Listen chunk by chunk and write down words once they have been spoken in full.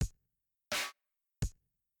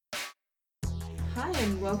Hi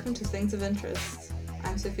and welcome to Things of Interest.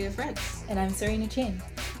 I'm Sophia Frantz. And I'm Serena Chen.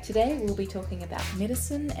 Today we'll be talking about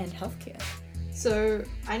medicine and healthcare. So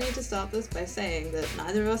I need to start this by saying that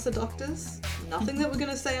neither of us are doctors. Nothing that we're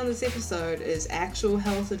going to say on this episode is actual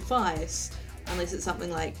health advice, unless it's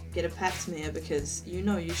something like get a pap smear because you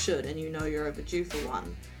know you should and you know you're overdue for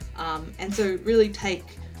one. And so really take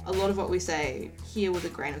a lot of what we say here with a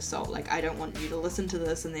grain of salt. Like, I don't want you to listen to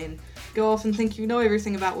this and then go off and think you know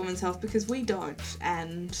everything about women's health, because we don't.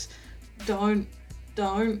 And don't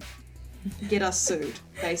get us sued,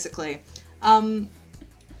 basically.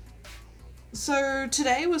 So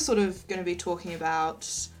today we're sort of going to be talking about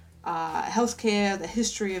healthcare, the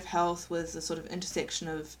history of health, with the sort of intersection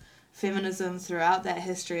of feminism throughout that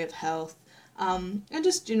history of health, and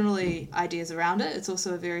just generally ideas around it. It's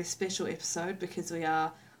also a very special episode because we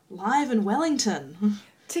are live in Wellington.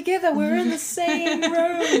 Together, we're in the same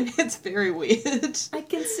room. It's very weird. I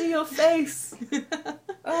can see your face.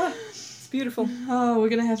 Oh, it's beautiful. Oh, we're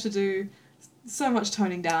going to have to do so much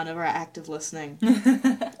toning down of our active listening.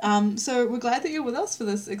 So we're glad that you're with us for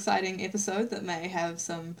this exciting episode that may have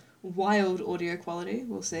some wild audio quality.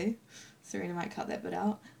 We'll see. Serena might cut that bit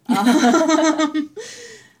out.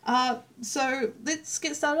 So let's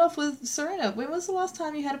get started off with Serena. When was the last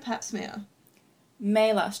time you had a pap smear?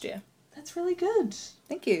 May last year. That's really good.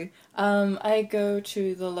 Thank you. I go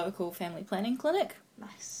to the local family planning clinic.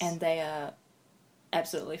 Nice. And they are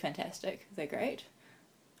absolutely fantastic. They're great.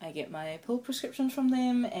 I get my pill prescriptions from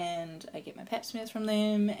them, and I get my pap smears from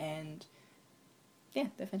them, and yeah,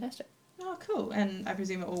 they're fantastic. Oh, cool. And I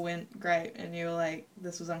presume it all went great, and you were like,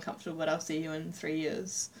 this was uncomfortable, but I'll see you in 3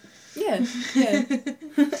 years. Yeah,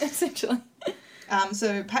 essentially.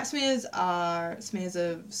 So pap smears are smears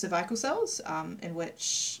of cervical cells, in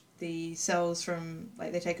which the cells from,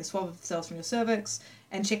 like, they take a swab of cells from your cervix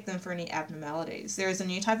and check them for any abnormalities. There is a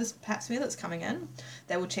new type of pap smear that's coming in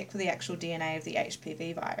that will check for the actual DNA of the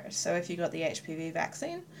HPV virus. So if you got the HPV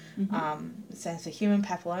vaccine, it stands for human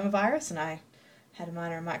papillomavirus, and I had a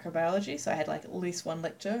minor in microbiology, so I had like at least one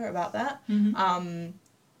lecture about that.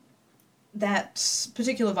 That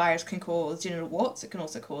particular virus can cause genital warts. It can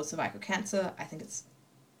also cause cervical cancer. I think it's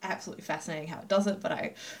absolutely fascinating how it does it, but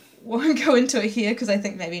I won't go into it here because I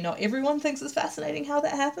think maybe not everyone thinks it's fascinating how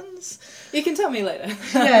that happens. You can tell me later.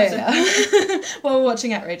 Yeah. Well, we're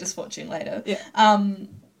watching Outrageous Fortune later. Yeah.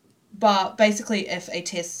 But basically, if a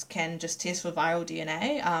test can just test for viral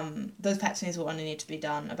DNA, those pap smears will only need to be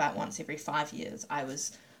done about once every 5 years. I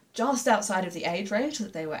was just outside of the age range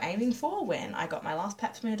that they were aiming for when I got my last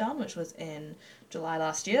pap smear done, which was in July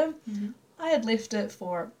last year. I had left it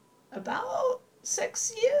for about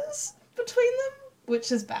 6 years between them,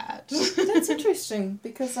 which is bad. That's interesting,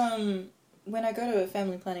 because when I go to a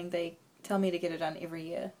family planning, they tell me to get it done every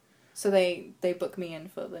year. So they book me in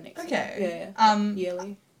for the next year. Yeah.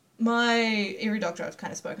 Yearly. Every doctor I've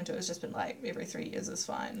kind of spoken to has just been like, every 3 years is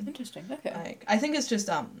fine. Interesting, okay. Like, I think it's just,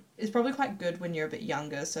 it's probably quite good when you're a bit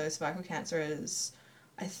younger. So cervical cancer is,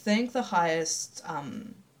 I think the highest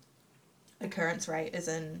occurrence rate is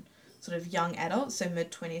in sort of young adults, so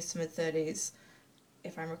mid-20s to mid-30s,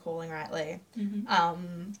 if I'm recalling rightly.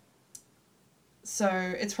 So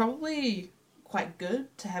it's probably quite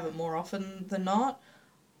good to have it more often than not.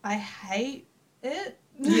 I hate it.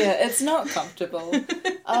 Yeah, it's not comfortable.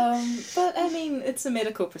 But I mean, it's a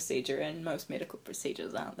medical procedure, and most medical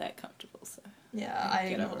procedures aren't that comfortable, so. Yeah,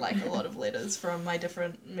 I got like a lot of letters from my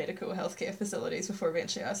different medical healthcare facilities before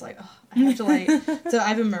eventually I was like, oh, I have to like... So I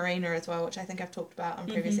have a Mirena as well, which I think I've talked about on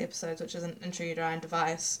previous episodes, which is an intrauterine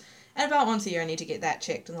device. And about once a year I need to get that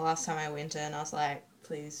checked, and the last time I went in, I was like,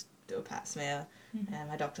 please do a pap smear. And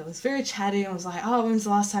my doctor was very chatty and was like, oh, when's the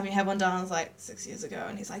last time you had one done? I was like, 6 years ago.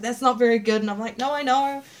 And he's like, that's not very good. And I'm like, no, I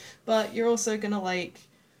know. But you're also going to, like,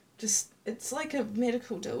 just, it's like a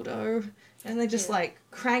medical dildo. And they just, like,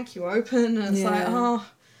 crank you open. And it's like,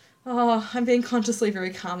 oh, I'm being consciously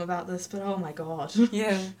very calm about this. But, oh, my God.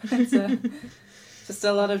 Yeah. It's just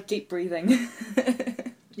a lot of deep breathing.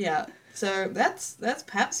 Yeah. So that's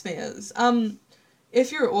pap smears.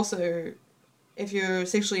 If you're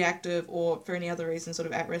sexually active or for any other reason sort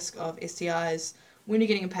of at risk of STIs, when you're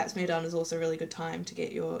getting a pap smear done is also a really good time to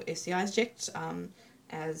get your STIs checked.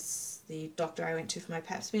 As the doctor I went to for my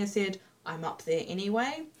pap smear said, I'm up there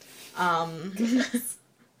anyway.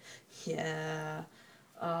 Yeah.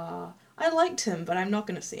 I liked him, but I'm not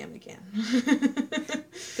going to see him again.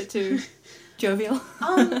 Bit too jovial.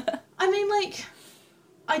 I mean, like...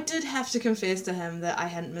 I did have to confess to him that I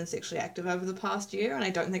hadn't been sexually active over the past year, and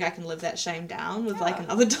I don't think I can live that shame down with, like,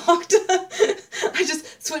 another doctor. I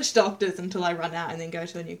just switch doctors until I run out and then go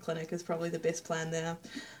to a new clinic is probably the best plan there.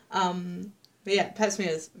 But yeah, pap smear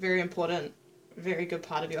is very important. very good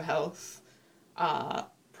part of your health are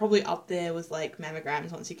probably up there with, like,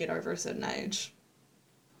 mammograms once you get over a certain age.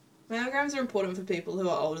 Mammograms are important for people who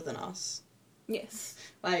are older than us. Yes.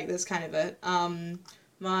 Like, that's kind of it.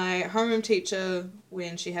 My homeroom teacher,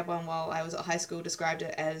 when she had one while I was at high school, described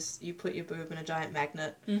it as you put your boob in a giant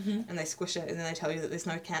magnet and they squish it and then they tell you that there's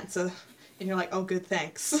no cancer. And you're like, oh, good,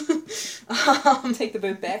 thanks. Take the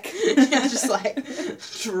boob back. Yeah, just like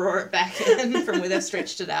draw it back in from where they've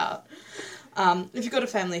stretched it out. If you've got a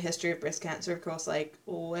family history of breast cancer, of course, like,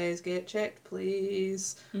 always get checked,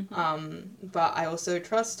 please. But I also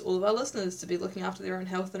trust all of our listeners to be looking after their own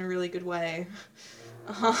health in a really good way.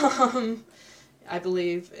 I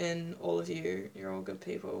believe in all of you. You're all good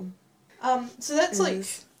people. So that's, like,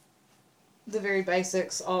 the very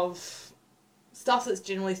basics of stuff that's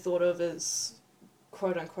generally thought of as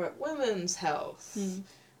quote-unquote women's health,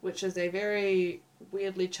 which is a very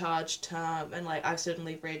weirdly charged term, and, like, I've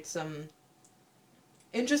certainly read some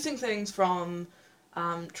interesting things from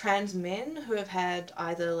trans men who have had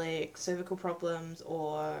either, like, cervical problems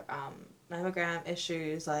or mammogram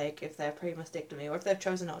issues, like if they're pre-mastectomy or if they've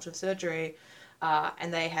chosen not to have surgery,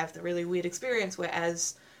 and they have the really weird experience where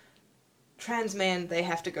as trans men they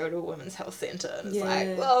have to go to a women's health centre, and it's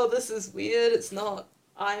like, well, this is weird, it's not,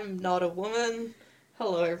 I'm not a woman,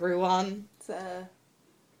 hello everyone.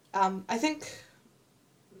 I think,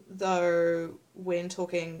 though, when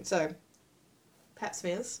talking, so pap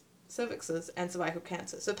smears, cervixes, and cervical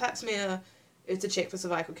cancer. So pap smear is a check for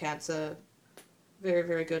cervical cancer. Very,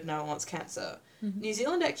 very good. No one wants cancer. New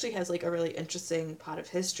Zealand actually has, like, a really interesting part of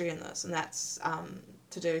history in this, and that's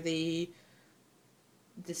to do the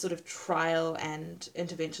sort of trial and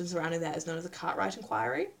intervention surrounding that is known as the Cartwright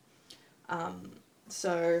Inquiry.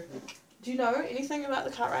 So, do you know anything about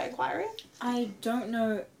the Cartwright Inquiry? I don't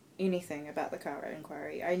know anything about the Cartwright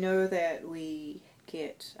Inquiry. I know that we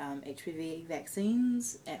get HPV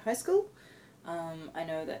vaccines at high school. I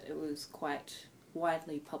know that it was quite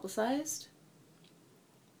widely publicised.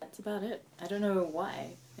 That's about it. I don't know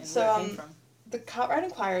why and where it came from. The Cartwright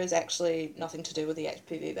Inquiry is actually nothing to do with the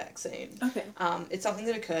HPV vaccine. Okay. It's something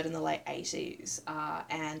that occurred in the late 80s,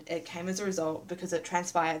 and it came as a result because it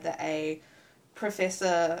transpired that a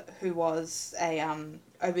professor who was a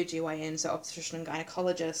OBGYN, so obstetrician and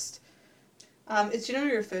gynecologist, it's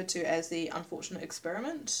generally referred to as the unfortunate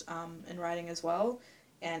experiment in writing as well,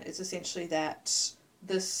 and it's essentially that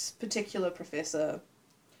this particular professor,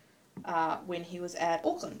 when he was at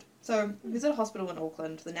Auckland, so he was at a hospital in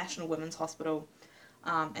Auckland, the National Women's Hospital,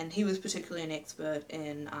 and he was particularly an expert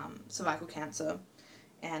in cervical cancer,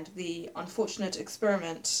 and the unfortunate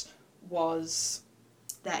experiment was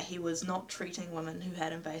that he was not treating women who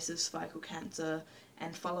had invasive cervical cancer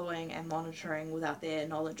and following and monitoring without their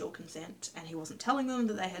knowledge or consent, and he wasn't telling them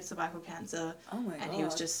that they had cervical cancer, and he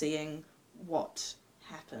was just seeing what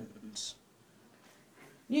happened.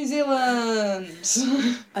 New Zealand!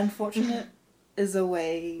 Unfortunate is a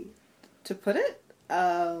way to put it.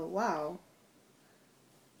 Wow.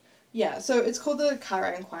 Yeah, so it's called the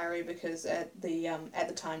Cartwright Inquiry because at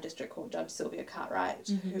the time District Court Judge Sylvia Cartwright,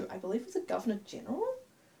 who I believe was a Governor General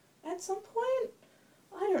at some point.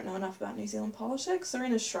 I don't know enough about New Zealand politics.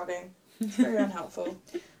 Serena's shrugging. It's very unhelpful.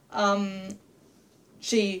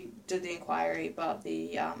 She did the inquiry, but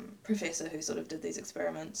the professor who sort of did these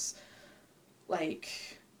experiments, like,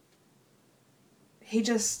 he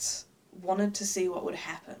just wanted to see what would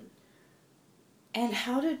happen. And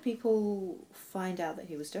how did people find out that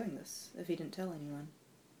he was doing this if he didn't tell anyone?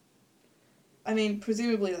 I mean,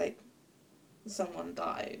 presumably, like, someone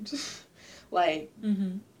died. Like,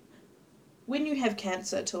 when you have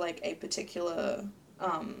cancer to, like, a particular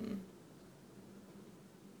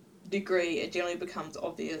degree, it generally becomes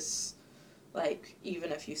obvious, like,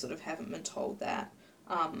 even if you sort of haven't been told that.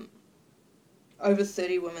 Over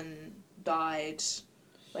 30 women died,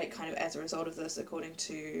 like, kind of as a result of this, according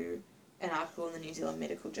to an article in the New Zealand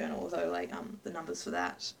Medical Journal, although, like, the numbers for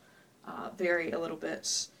that vary a little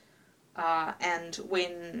bit. And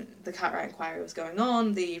when the Cartwright Inquiry was going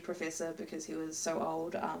on, the professor, because he was so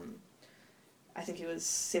old, I think he was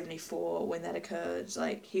 74 when that occurred,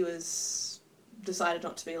 like, he was decided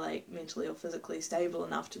not to be, like, mentally or physically stable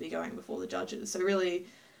enough to be going before the judges. So really,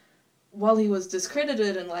 while he was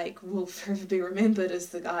discredited and, like, will forever be remembered as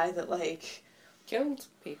the guy that, like, killed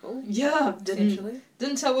people. Yeah,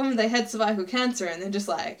 didn't tell women they had cervical cancer and then just,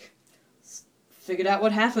 like, figured out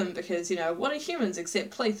what happened because, you know, what are humans except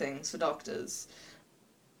playthings for doctors?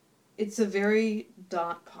 It's a very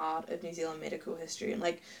dark part of New Zealand medical history, and,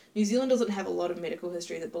 like, New Zealand doesn't have a lot of medical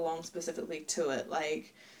history that belongs specifically to it.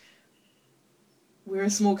 Like, we're a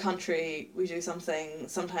small country, we do something,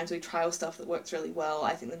 sometimes we trial stuff that works really well.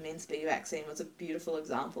 I think the men's B vaccine was a beautiful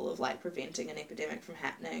example of, like, preventing an epidemic from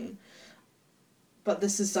happening. But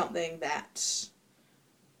this is something that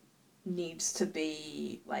needs to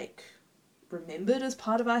be, like, remembered as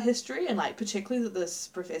part of our history, and, like, particularly that this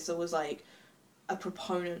professor was, like, a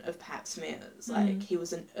proponent of pap smears. Like, he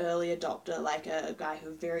was an early adopter, like, a guy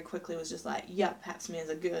who very quickly was just like, yep, pap smears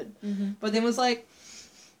are good. But then was like,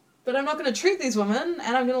 but I'm not going to treat these women,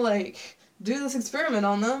 and I'm going to, like, do this experiment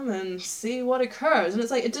on them and see what occurs. And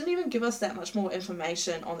it's like, it didn't even give us that much more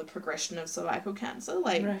information on the progression of cervical cancer.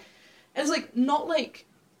 Like, Right. it's, like, not like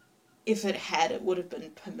if it had, it would have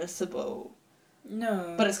been permissible.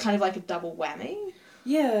 No. But it's kind of like a double whammy.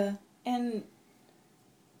 Yeah, and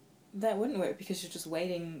that wouldn't work because you're just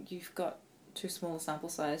waiting. You've got too small a sample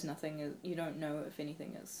size. You don't know if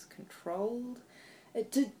anything is controlled.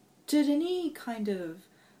 Did any kind of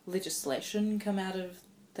legislation come out of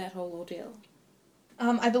that whole ordeal?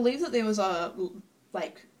 I believe that there was a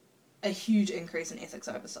huge increase in ethics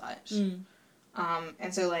oversight.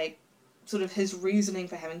 And so, like, sort of his reasoning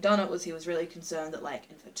for having done it was he was really concerned that, like,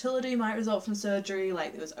 infertility might result from surgery,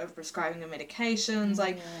 like, there was overprescribing of medications,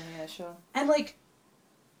 like... Yeah, sure. And, like,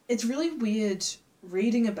 it's really weird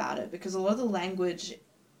reading about it, because a lot of the language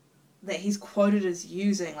that he's quoted as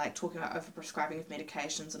using, like, talking about overprescribing of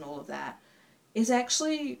medications and all of that, is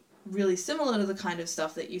actually really similar to the kind of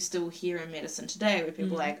stuff that you still hear in medicine today, where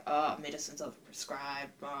people are like, oh, medicine's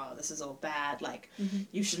overprescribed, oh, this is all bad, like,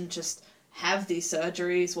 you shouldn't just have these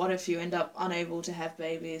surgeries, what if you end up unable to have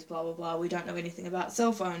babies, blah blah blah, we don't know anything about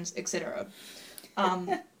cell phones, etc.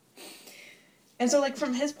 And so, like,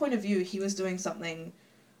 from his point of view, he was doing something,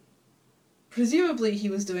 presumably he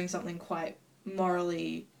was doing something quite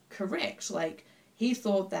morally correct. Like, he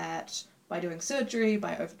thought that by doing surgery,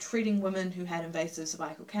 by over-treating women who had invasive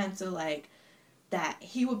cervical cancer, like, that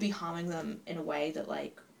he would be harming them in a way that,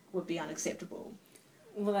 like, would be unacceptable.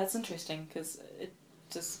 Well, that's interesting, because it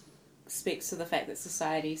just speaks to the fact that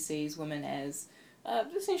society sees women as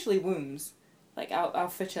essentially wombs. Like, our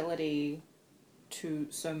fertility to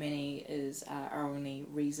so many is our only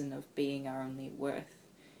reason of being, our only worth.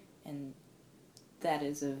 And that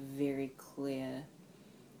is a very clear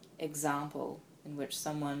example in which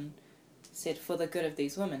someone said, for the good of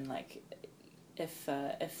these women, like,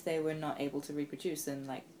 if they were not able to reproduce, then,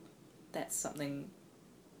 like, that's something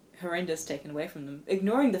horrendous taken away from them.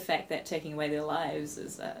 Ignoring the fact that taking away their lives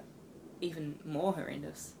is even more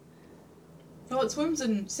horrendous. Well, it's wombs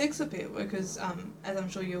and sex appeal, because, as I'm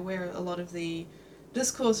sure you're aware, a lot of the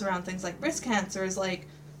discourse around things like breast cancer is like,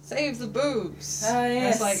 save the boobs. Oh,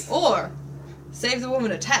 yes. And it's like, or save the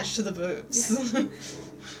woman attached to the boobs.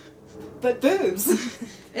 But boobs!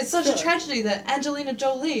 It's such a tragedy that Angelina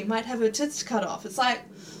Jolie might have her tits cut off. It's like...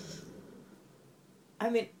 I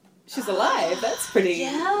mean, she's alive. That's pretty...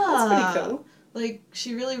 Yeah. That's pretty cool. Like,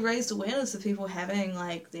 she really raised awareness of people having,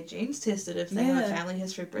 like, their genes tested if they have a family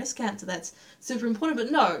history of breast cancer. That's super important.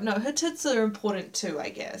 But no, her tits are important too, I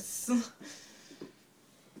guess.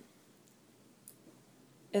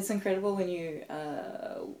 It's incredible when you,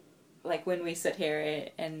 like, when we sit here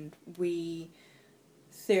and we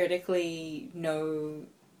theoretically know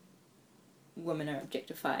women are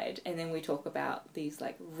objectified, and then we talk about these,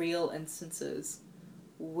 like, real instances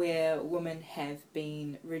where women have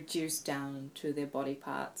been reduced down to their body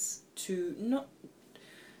parts, into,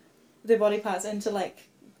 like,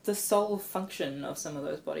 the sole function of some of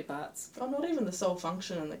those body parts. Oh, not even the sole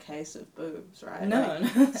function in the case of boobs, right? No,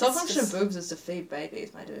 like, no. Sole function of boobs is to feed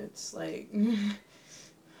babies, my dudes. Like...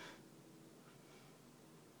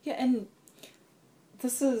 Yeah, and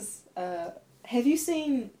this is... have you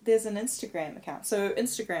seen... There's an Instagram account. So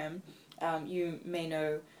Instagram, you may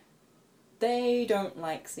know... They don't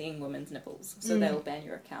like seeing women's nipples, so they'll ban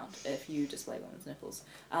your account if you display women's nipples.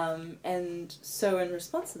 And so in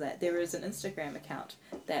response to that, there is an Instagram account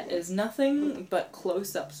that is nothing but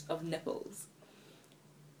close-ups of nipples.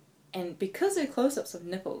 And because they're close-ups of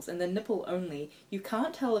nipples, and they're nipple only, you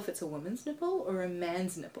can't tell if it's a woman's nipple or a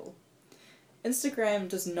man's nipple. Instagram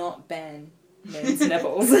does not ban men's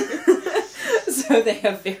nipples. So they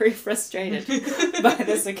are very frustrated by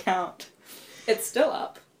this account. It's still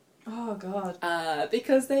up. Oh god.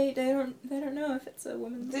 Because they don't know if it's a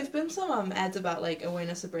woman's. There've been some ads about, like,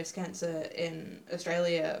 awareness of breast cancer in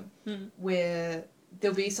Australia where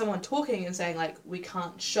there'll be someone talking and saying, like, we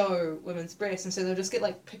can't show women's breasts, and so they'll just get,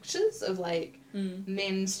 like, pictures of, like,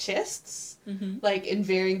 men's chests, like, in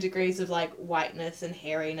varying degrees of, like, whiteness and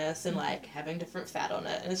hairiness and, like, having different fat on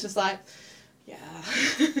it, and it's just like, yeah.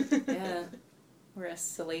 Yeah. We're a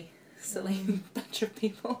silly bunch of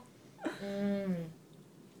people.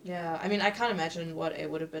 Yeah, I mean, I can't imagine what it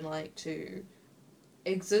would have been like to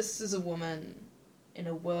exist as a woman in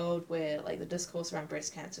a world where, like, the discourse around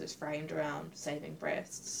breast cancer is framed around saving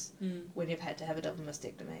breasts when you've had to have a double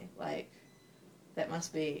mastectomy. Like, that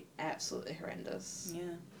must be absolutely horrendous.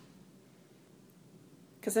 Yeah.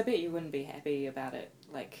 Because I bet you wouldn't be happy about it,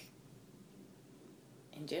 like,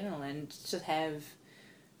 in general, and to have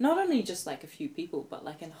not only just, like, a few people, but,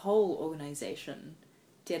 like, a whole organisation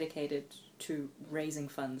dedicated to raising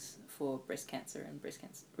funds for breast cancer and breast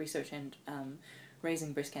cancer research and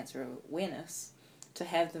raising breast cancer awareness, to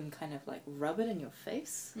have them kind of, like, rub it in your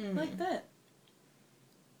face like that.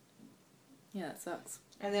 Yeah, it sucks.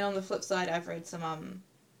 And then on the flip side, I've read some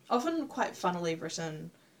often quite funnily written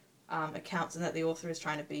accounts, and that the author is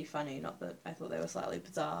trying to be funny, not that I thought they were slightly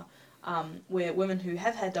bizarre, where women who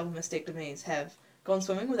have had double mastectomies have gone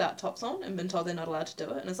swimming without tops on and been told they're not allowed to do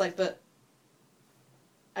it. And it's like, but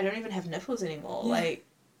I don't even have nipples anymore. Yeah. Like,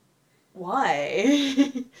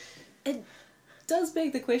 why? It does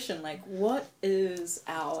beg the question, like, what is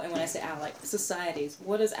our, and when I say our, like, societies,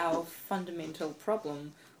 what is our fundamental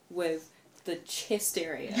problem with the chest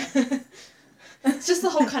area? It's just the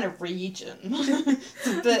whole kind of region. It's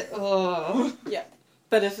a bit, oh. Yeah.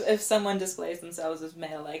 But if someone displays themselves as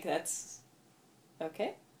male, like, that's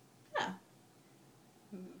okay? Yeah.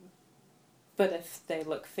 But if they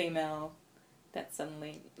look female, that's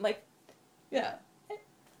suddenly, like... Yeah.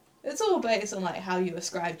 It's all based on, like, how you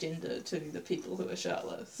ascribe gender to the people who are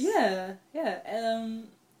shirtless. Yeah, yeah.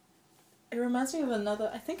 It reminds me of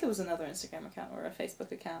another, I think it was another Instagram account or a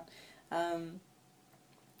Facebook account,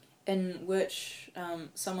 in which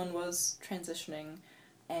someone was transitioning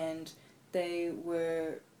and they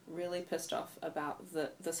were really pissed off about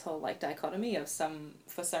this whole, like, dichotomy of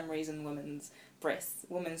for some reason women's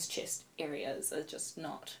chest areas are just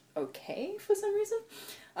not okay for some reason.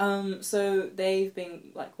 So they've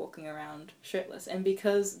been, like, walking around shirtless, and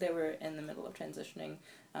because they were in the middle of transitioning,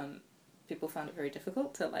 people found it very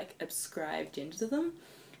difficult to, like, ascribe gender to them.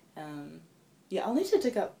 Yeah, I'll need to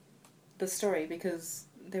dig up the story because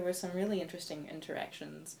there were some really interesting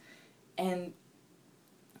interactions, and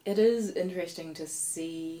it is interesting to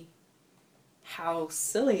see how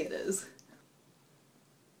silly it is.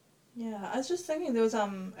 Yeah, I was just thinking there was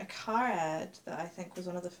a car ad that I think was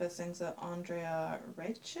one of the first things that Andrea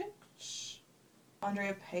Pajic.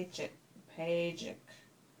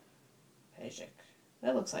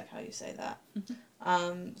 That looks like how you say that.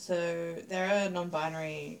 So they're a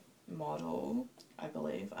non-binary model, I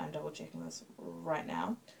believe. I'm double checking this right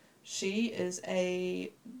now. She is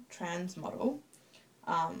a trans model.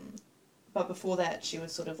 But before that, she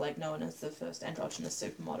was sort of, like, known as the first androgynous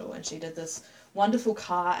supermodel, and she did this wonderful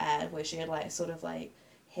car ad where she had, like, sort of, like,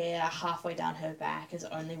 hair halfway down her back, is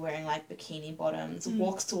only wearing, like, bikini bottoms,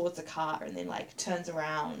 walks towards the car, and then, like, turns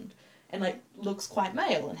around and, like, looks quite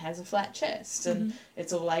male and has a flat chest, and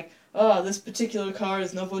it's all like, oh, this particular car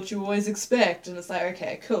is not what you always expect, and it's like,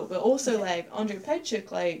 okay, cool, but also, like, Andrea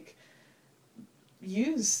Pajic, like,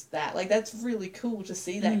 used that, like, that's really cool to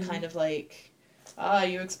see that kind of, like,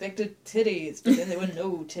 you expected titties, but then there were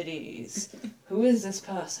no titties. Who is this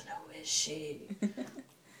person? Who is she?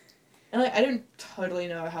 And, like, I don't totally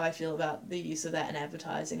know how I feel about the use of that in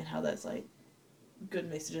advertising and how that's, like,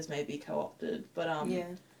 good messages may be co-opted. But, yeah.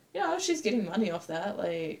 You know, she's getting money off that.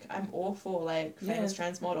 Like, I'm all for, like, famous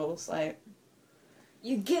trans models. Like,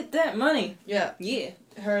 you get that money. Yeah. Yeah.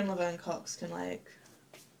 Her and Laverne Cox can, like,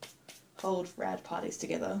 hold rad parties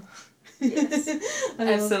together. Yes.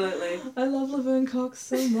 Absolutely. I love Laverne Cox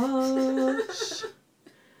so much.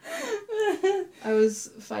 I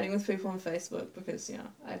was fighting with people on Facebook because, you know,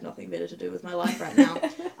 I have nothing better to do with my life right now,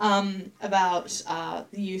 about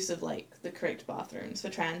the use of, like, the correct bathrooms for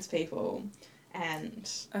trans people. And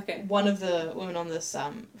one of the women on this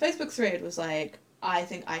Facebook thread was like, I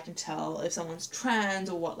think I can tell if someone's trans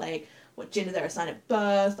or what gender they're assigned at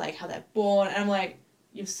birth, like, how they're born. And I'm like,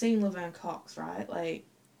 you've seen Laverne Cox, right? Like,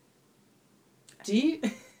 do you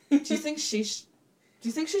think she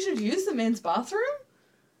should use the men's bathroom?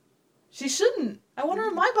 She shouldn't. I want her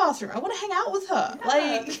in my bathroom. I want to hang out with her. Yeah,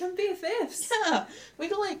 like, become BFFs. Yeah, we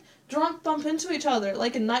could, like, drunk bump into each other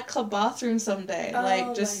like a nightclub bathroom someday.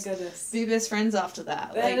 Like, just be best friends after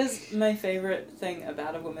that. That is my favourite thing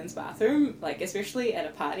about a women's bathroom. Like, especially at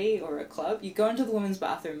a party or a club, you go into the women's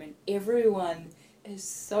bathroom and everyone is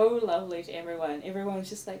so lovely to everyone. Everyone's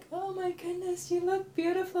just like, oh my goodness, you look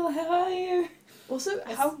beautiful. How are you? Also,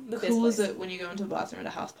 That's how cool is it when you go into a bathroom at a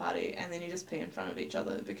house party and then you just pee in front of each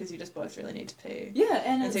other because you just both really need to pee? Yeah,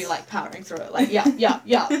 and so you're, like, powering through it, like, yeah.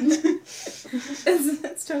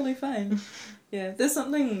 It's totally fine. Yeah, there's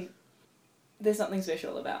something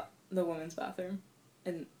special about the women's bathroom.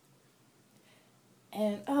 and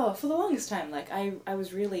for the longest time, like, I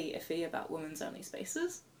was really iffy about women's only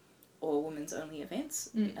spaces or women's only events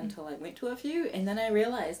until I went to a few, and then I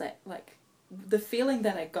realised that, like, the feeling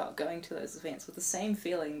that I got going to those events was the same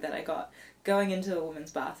feeling that I got going into a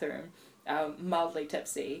women's bathroom, mildly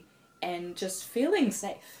tipsy, and just feeling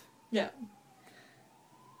safe. Yeah.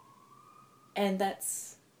 And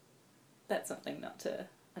that's something not to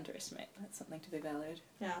underestimate. That's something to be valued.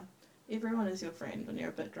 Yeah. Everyone is your friend when you're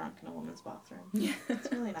a bit drunk in a woman's bathroom. Yeah.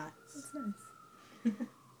 It's really nice. That's nice.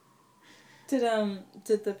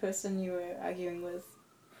 Did the person you were arguing with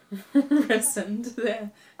rescind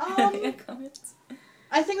their comments?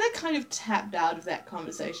 I think they kind of tapped out of that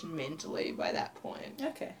conversation mentally by that point.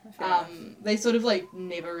 Okay. Fair enough. They sort of, like,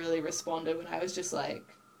 never really responded when I was just like,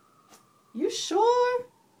 you sure?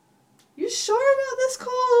 You sure about this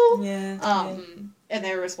call? Yeah. And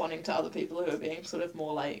they were responding to other people who were being sort of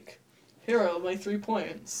more like, here are my 3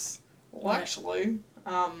 points. Well, actually,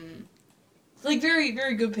 like, very,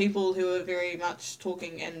 very good people who are very much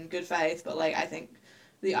talking in good faith, but, like, I think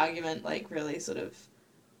the argument, like, really sort of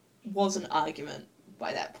was an argument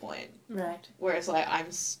by that point. Right. Whereas, like, I'm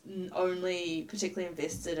only particularly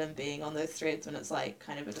invested in being on those threads when it's, like,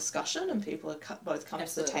 kind of a discussion and people are both come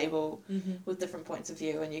to the table with different points of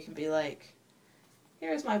view, and you can be like,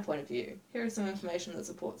 here is my point of view. Here is some information that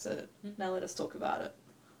supports it. Now let us talk about it.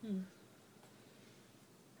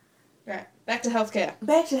 Right, back to healthcare.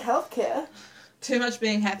 Back to healthcare. Too much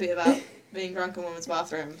being happy about being drunk in women's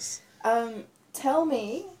bathrooms. Tell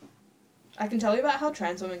me. I can tell you about how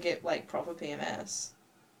trans women get, like, proper PMS.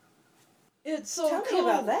 It's so Tell cool. me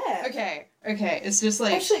about that. Okay, it's just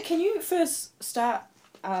like... Actually, can you first start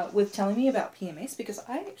with telling me about PMS? Because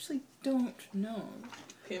I actually don't know.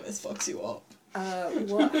 PMS fucks you up.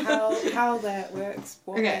 How that works,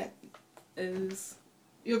 what that is...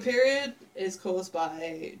 Your period is caused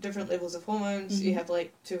by different levels of hormones. You have,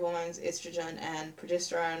 like, 2 hormones, estrogen and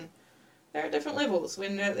progesterone. There are different levels.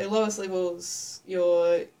 When you're at the lowest levels,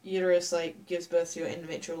 your uterus, like, gives birth to your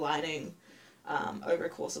endometrial lining over a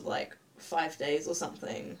course of, like, 5 days or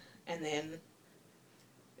something, and then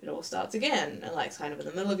it all starts again. And, like, kind of in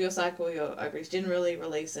the middle of your cycle, your ovaries generally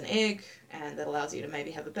release an egg, and that allows you to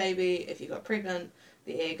maybe have a baby. If you got pregnant,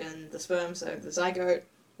 the egg and the sperm, so the zygote,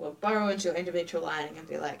 will burrow into your endometrial lining and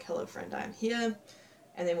be like, hello friend, I'm here.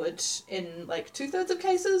 And then would, in, like, 2/3 of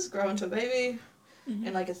cases, grow into a baby.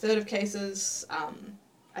 In, like, 1/3 of cases,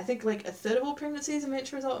 I think, like, 1/3 of all pregnancies are meant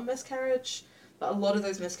to result in miscarriage, but a lot of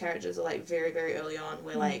those miscarriages are, like, very, very early on,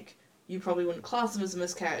 where, like, you probably wouldn't class them as a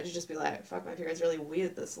miscarriage, you'd just be like, fuck, my period's really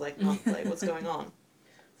weird this, like, month, like, what's going on?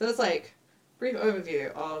 So that's, like, brief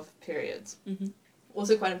overview of periods.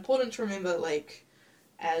 Also quite important to remember, like,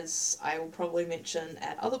 as I will probably mention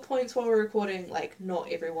at other points while we're recording, like,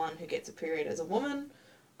 not everyone who gets a period is a woman,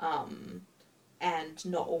 and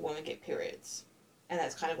not all women get periods. And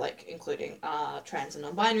that's kind of, like, including trans and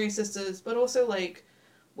non-binary sisters, but also, like,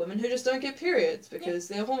 women who just don't get periods because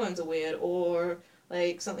their hormones are weird, or,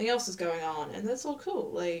 like, something else is going on, and that's all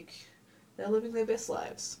cool. Like, they're living their best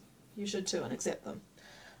lives. You should too, and accept them.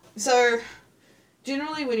 So,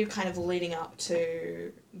 generally when you're kind of leading up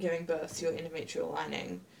to giving birth to your endometrial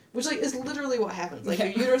lining, which, like, is literally what happens. Like, your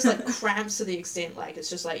uterus, like, cramps to the extent, like, it's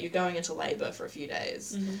just, like, you're going into labour for a few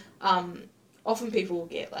days. Often people will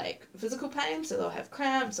get, like, physical pain, so they'll have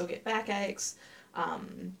cramps, they'll get backaches.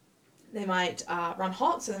 They might run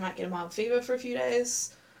hot, so they might get a mild fever for a few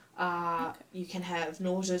days. You can have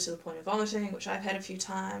nausea to the point of vomiting, which I've had a few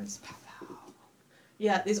times.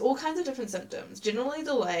 Yeah, there's all kinds of different symptoms. Generally,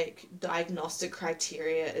 the, like, diagnostic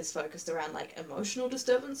criteria is focused around, like, emotional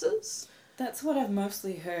disturbances. That's what I've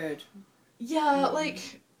mostly heard. Yeah,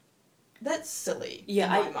 like, that's silly in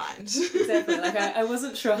my mind. Exactly. Like, I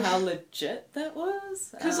wasn't sure how legit that was.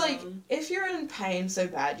 Because, like, if you're in pain so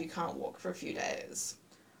bad you can't walk for a few days,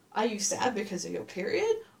 are you sad because of your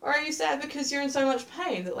period? Or are you sad because you're in so much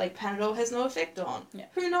pain that, like, Panadol has no effect on? Yeah.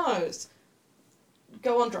 Who knows?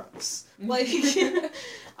 Go on drugs. Like,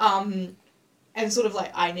 and sort of,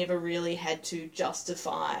 like, I never really had to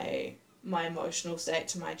justify my emotional state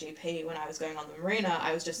to my GP when I was going on the marina.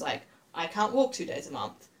 I was just like, I can't walk 2 days a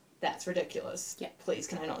month. That's ridiculous. Yeah. Please,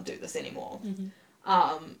 can I not do this anymore?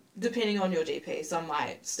 Depending on your GP, some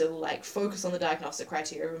might still, like, focus on the diagnostic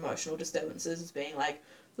criteria of emotional disturbances as being, like,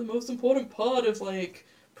 the most important part of, like,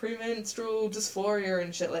 premenstrual dysphoria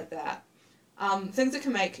and shit like that. Things that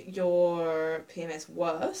can make your PMS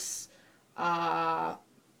worse are...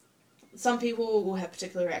 Some people will have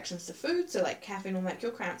particular reactions to food, so, like, caffeine will make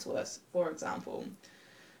your cramps worse, for example.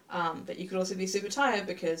 But you could also be super tired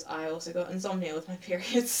because I also got insomnia with my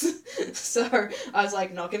periods. So I was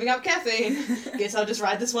like, not giving up caffeine. Guess I'll just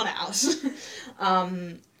ride this one out.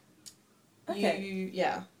 Okay.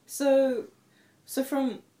 Yeah. So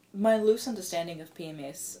from my loose understanding of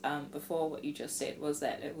PMS, before what you just said was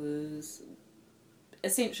that it was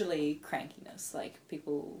essentially crankiness, like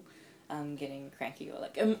people getting cranky or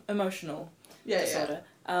like emotional disorder.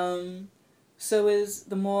 So is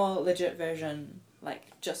the more legit version like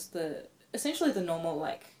just essentially the normal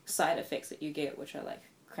like side effects that you get, which are like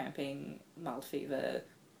cramping, mild fever,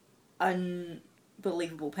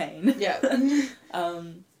 unbelievable pain. Yeah.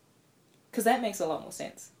 Because that makes a lot more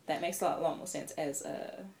sense. That makes a lot more sense as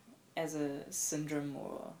a syndrome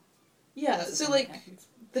or... Yeah, so like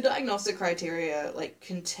the diagnostic criteria like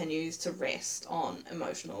continues to rest on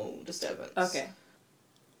emotional disturbance. Okay.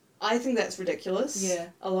 I think that's ridiculous. Yeah.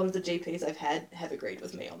 A lot of the GPs I've had have agreed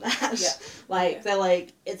with me on that. Yeah. Like, Okay. they're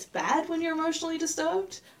like, it's bad when you're emotionally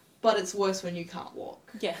disturbed, but it's worse when you can't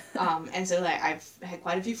walk. Yeah. And so, like, I've had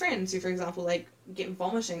quite a few friends who, for example, like, get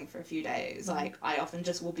vomiting for a few days. Mm-hmm. Like, I often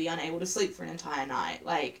just will be unable to sleep for an entire night.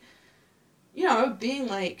 Like, you know, being,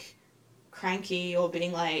 like, cranky or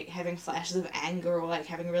being, like, having flashes of anger or, like,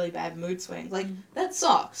 having really bad mood swings. Like, that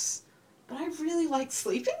sucks. But I really like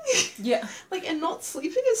sleeping. Yeah. Like, and not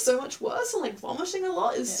sleeping is so much worse, and, like, vomiting a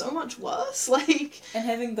lot is so much worse. Like... And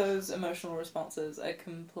having those emotional responses are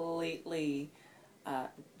completely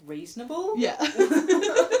reasonable. Yeah.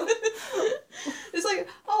 It's like,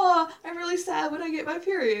 oh, I'm really sad when I get my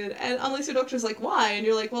period. And unless your doctor's like, why? And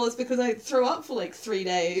you're like, well, it's because I threw up for, like, 3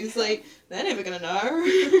 days. Like, they're never gonna know.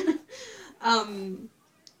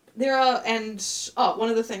 There are, and, one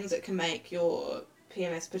of the things that can make your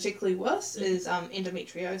PMS particularly worse is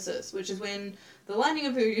endometriosis, which is when the lining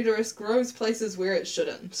of your uterus grows places where it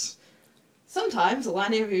shouldn't. Sometimes the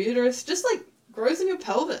lining of your uterus just, like, grows in your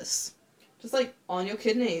pelvis. Just, like, on your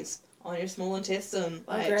kidneys, on your small intestine.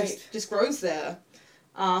 Like, just grows there.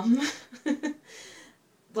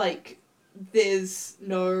 Like, there's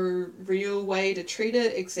no real way to treat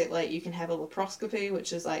it, except, like, you can have a laparoscopy,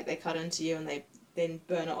 which is, like, they cut into you and they then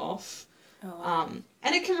burn it off. Oh, wow.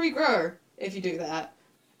 And it can regrow if you do that.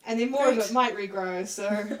 And then more of it might regrow,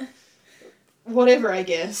 so... whatever, I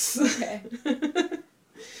guess. Okay.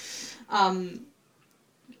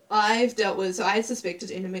 So I suspected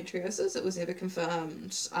endometriosis. It was never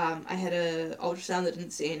confirmed. I had a ultrasound that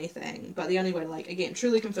didn't see anything, but the only way to, like, again,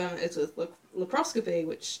 truly confirm it is with laparoscopy,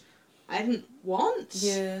 which I didn't want.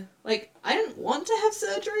 Yeah. Like, I didn't want to have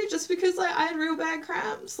surgery just because, like, I had real bad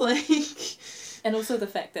cramps, like... And also the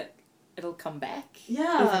fact that it'll come back.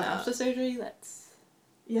 Yeah. Even after surgery, that's...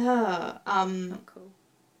 Yeah. not cool.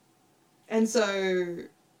 And so...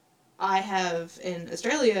 I have, in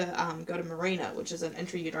Australia, got a Mirena, which is an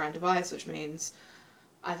intrauterine device, which means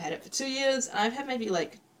I've had it for 2 years, and I've had maybe,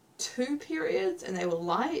 like, 2 periods, and they were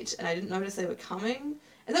light, and I didn't notice they were coming,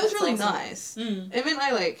 and that was really awesome. nice. Mm. It meant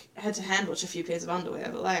I, like, had to hand wash a few pairs of underwear,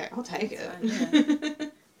 but, like, I'll take it. Fine, yeah.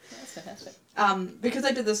 That's fantastic. Because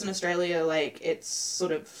I did this in Australia, like, it's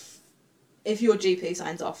sort of, if your GP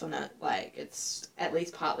signs off on it, like, it's at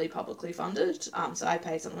least partly publicly funded, so I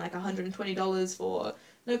paid something like $120 for...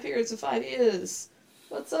 no periods for 5 years.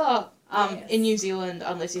 What's up? Yes. In New Zealand,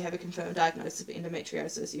 unless you have a confirmed diagnosis of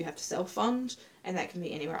endometriosis, you have to self-fund, and that can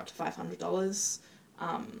be anywhere up to $500.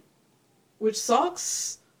 Which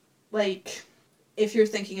sucks. Like, if you're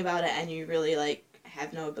thinking about it and you really, like,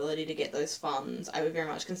 have no ability to get those funds, I would very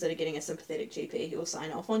much consider getting a sympathetic GP who will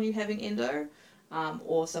sign off on you having endo,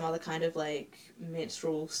 or some other kind of, like,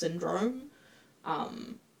 menstrual syndrome.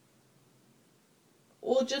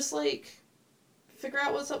 Or just, like... figure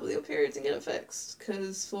out what's up with your periods and get it fixed.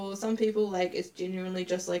 Because for some people, like, it's genuinely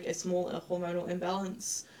just, like, a small hormonal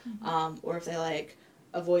imbalance. Mm-hmm. Or if they, like,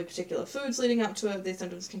 avoid particular foods leading up to it, their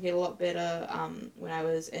symptoms can get a lot better. When I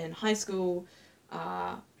was in high school,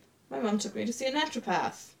 my mum took me to see a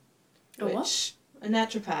naturopath. A what? A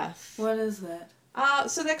naturopath. What is that?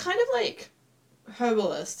 So they're kind of, like,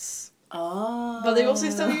 herbalists. Oh. But they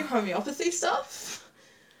also sell you homeopathy stuff.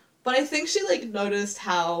 But I think she, like, noticed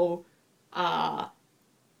how...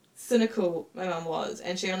 cynical my mum was,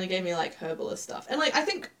 and she only gave me, like, herbalist stuff. And, like, I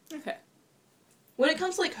think... Okay. When it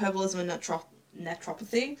comes to, like, herbalism and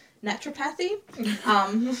naturopathy,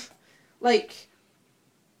 like,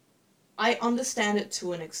 I understand it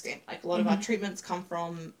to an extent. Like, a lot of our treatments come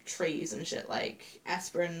from trees and shit. Like,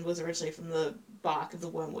 aspirin was originally from the bark of the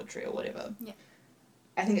wormwood tree or whatever. Yeah.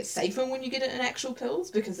 I think it's safer when you get it in actual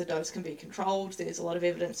pills, because the dose can be controlled. There's a lot of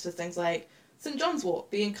evidence for things like St. John's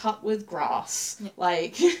wort being cut with grass. Yep.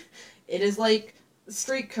 Like, it is like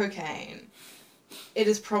street cocaine. it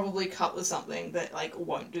is probably cut with something that, like,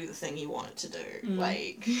 won't do the thing you want it to do.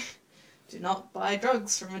 Like, do not buy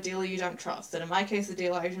drugs from a dealer you don't trust. And in my case, the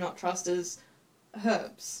dealer I do not trust is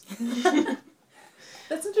herbs.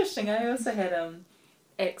 That's interesting. I also had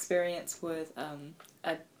experience with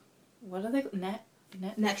a what are they called?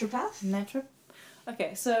 Naturopath?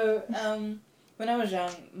 Okay, so when I was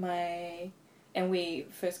young, and we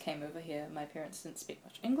first came over here, my parents didn't speak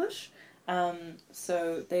much English,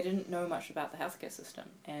 so they didn't know much about the healthcare system,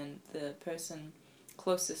 and the person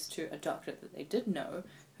closest to a doctor that they did know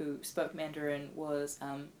who spoke Mandarin was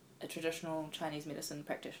a traditional Chinese medicine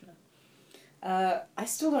practitioner. I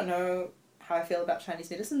still don't know how I feel about Chinese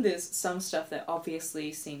medicine. There's some stuff that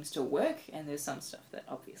obviously seems to work, and there's some stuff that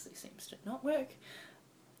obviously seems to not work.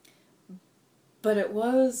 But it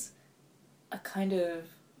was a kind of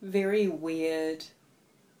very weird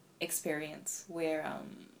experience where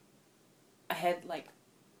I had, like,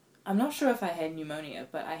 I'm not sure if I had pneumonia,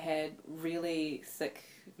 but I had really thick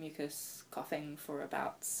mucus coughing for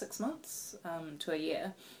about 6 months to a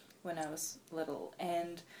year when I was little.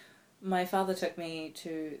 And my father took me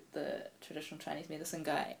to the traditional Chinese medicine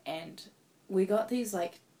guy, and we got these,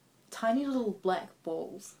 like, tiny little black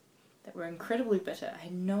balls that were incredibly bitter. I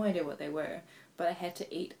had no idea what they were, but I had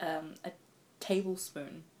to eat a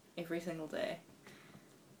tablespoon every single day.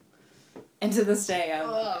 And to this day,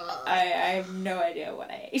 I have no idea what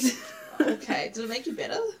I ate. Okay, did it make you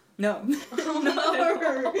better? No. Oh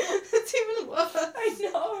no! It's even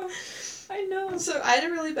worse. I know. So I had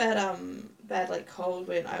a really bad like cold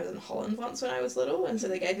when I was in Holland once when I was little, and so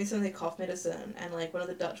they gave me some of their cough medicine, and like one of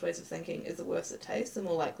the Dutch ways of thinking is the worse it tastes, the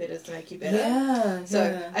more likely it is to make you better. Yeah.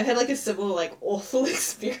 So I've had like a similar like awful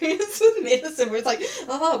experience with medicine where it's like,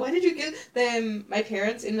 oh, why did you give them? My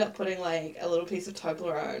parents ended up putting like a little piece of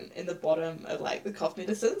Toblerone in the bottom of like the cough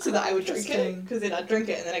medicine so that I would drink it, because then I'd drink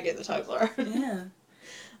it and then I get the Toblerone. Yeah.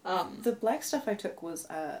 The black stuff I took was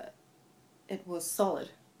it was solid.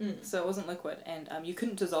 So it wasn't liquid, and you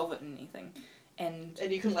couldn't dissolve it in anything. And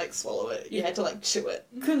you couldn't, like, swallow it. You had to, like, chew it.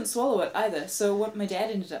 Couldn't swallow it either. So what my dad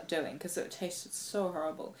ended up doing, because it tasted so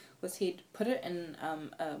horrible, was he'd put it in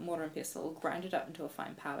a mortar and pestle, grind it up into a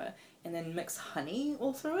fine powder, and then mix honey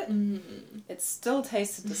all through it. It still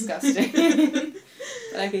tasted disgusting.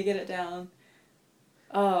 But I could get it down.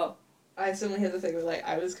 Oh. I suddenly had the thing where, like,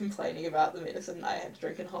 I was complaining about the medicine I had to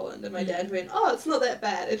drink in Holland, and my dad went, oh, it's not that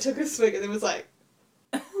bad. It took a swig, and then was like,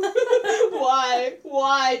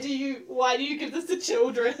 why do you give this to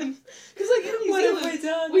children? Because like in New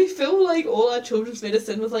Zealand we fill like all our children's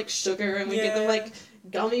medicine with like sugar, and we get them like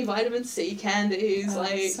gummy vitamin C candies.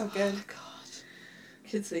 Like, so good. Oh god,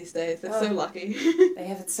 kids these days, they're so lucky. They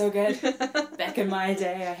have it so good. Back in my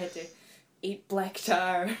day I had to eat black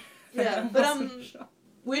tar. Yeah, but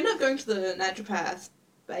we ended up going to the naturopath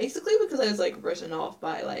basically because I was like written off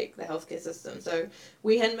by like the healthcare system. So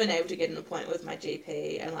we hadn't been able to get an appointment with my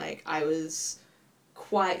GP, and like I was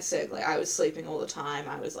quite sick. Like I was sleeping all the time.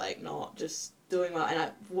 I was like not just doing well, and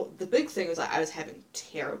the big thing was like I was having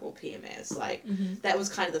terrible PMS. Like that was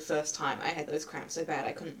kind of the first time I had those cramps so bad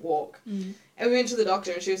I couldn't walk. And we went to the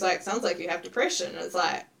doctor, and she was like, "Sounds like you have depression." And it's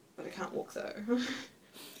like, "But I can't walk though."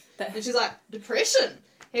 And she's like, "Depression?"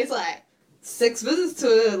 He's like, 6 visits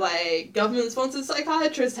to a, like, government-sponsored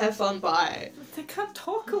psychiatrist, have fun, bye. They can't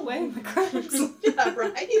talk away my cramps. Yeah,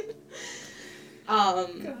 right?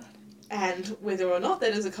 God. And whether or not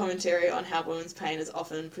that is a commentary on how women's pain is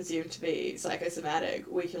often presumed to be psychosomatic,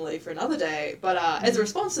 we can leave for another day. But as a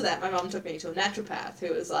response to that, my mum took me to a naturopath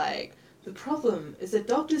who was like, the problem is that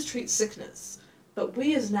doctors treat sickness, but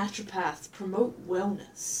we as naturopaths promote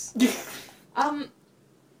wellness.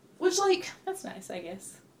 Which, like... That's nice, I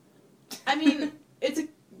guess. I mean, it's a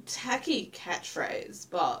tacky catchphrase,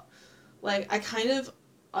 but, like, I kind of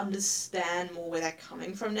understand more where they're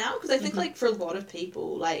coming from now, because I think, like, for a lot of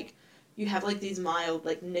people, like, you have, like, these mild,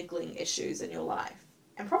 like, niggling issues in your life,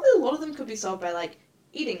 and probably a lot of them could be solved by, like,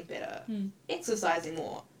 eating better, exercising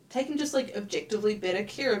more, taking just, like, objectively better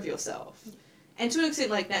care of yourself. And to an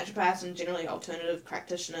extent, like, naturopaths and generally alternative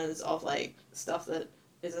practitioners of, like, stuff that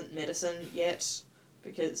isn't medicine yet,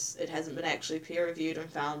 because it hasn't been actually peer-reviewed and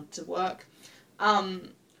found to work,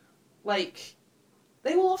 like,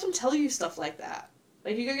 they will often tell you stuff like that.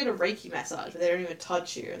 Like, you go get a Reiki massage, but they don't even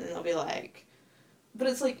touch you, and then they'll be like... But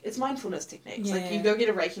it's, like, it's mindfulness techniques. Yeah. Like, you go get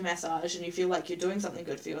a Reiki massage, and you feel like you're doing something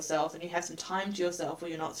good for yourself, and you have some time to yourself where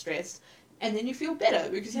you're not stressed, and then you feel better,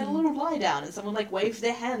 because you had a little lie down, and someone, like, waved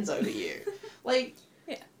their hands over you. Like...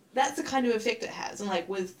 That's the kind of effect it has. And, like,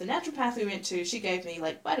 with the naturopath we went to, she gave me,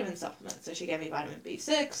 like, vitamin supplements. So she gave me vitamin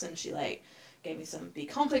B6, and she, like, gave me some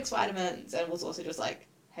B-complex vitamins, and was also just like,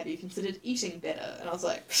 have you considered eating better? And I was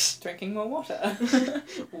like, Drinking more water.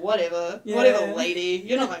 whatever, Yeah. whatever, lady,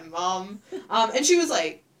 you're not my mum. And she was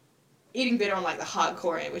like, eating better on like the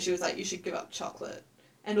hardcore end, where she was like, you should give up chocolate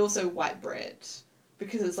and also white bread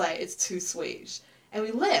because it's like, it's too sweet. And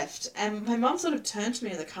we left, and my mum sort of turned to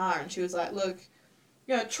me in the car and she was like, look,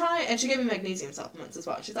 you know, try, and she gave me magnesium supplements as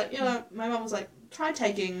well. She's like, you know, my mum was like, try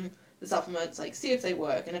taking the supplements, like, see if they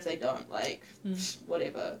work, and if they don't, like,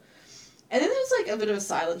 whatever. And then there was like a bit of a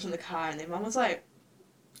silence in the car, and then mum was like,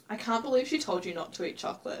 I can't believe she told you not to eat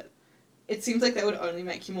chocolate. It seems like that would only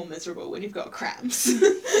make you more miserable when you've got cramps.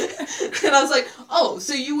 And I was like, oh,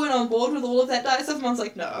 so you weren't on board with all of that diet stuff? And Mum's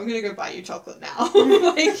like, no, I'm going to go buy you chocolate now.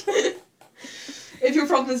 Like, if your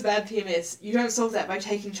problem is bad PMS, you don't solve that by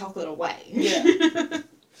taking chocolate away. Yeah.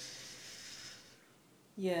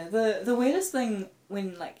 Yeah, the weirdest thing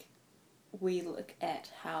when, like, we look at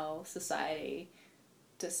how society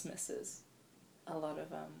dismisses a lot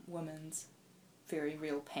of women's very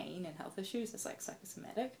real pain and health issues is, like,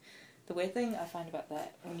 psychosomatic. The weird thing I find about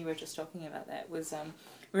that, when you were just talking about that, was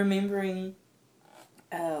remembering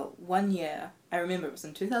 1 year, I remember it was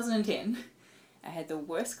in 2010, I had the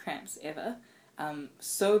worst cramps ever,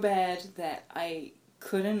 so bad that I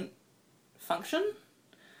couldn't function,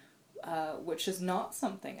 which is not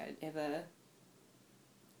something I'd ever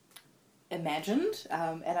imagined,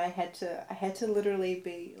 and I had to literally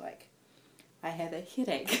be like, I have a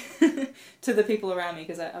headache to the people around me,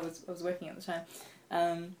 because I was working at the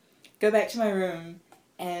time, go back to my room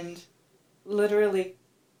and literally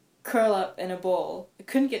curl up in a ball. I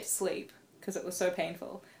couldn't get to sleep because it was so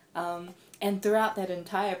painful, and throughout that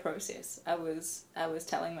entire process I was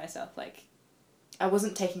telling myself, like, I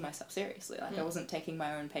wasn't taking myself seriously, like, I wasn't taking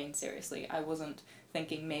my own pain seriously. I wasn't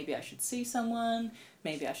thinking maybe I should see someone,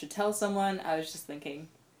 maybe I should tell someone. I was just thinking,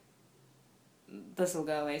 this will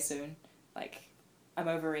go away soon, like, I'm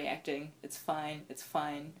overreacting, it's fine, but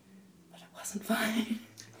it wasn't fine.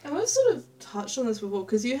 And we've sort of touched on this before,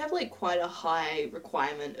 because you have, like, quite a high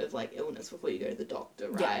requirement of, like, illness before you go to the doctor,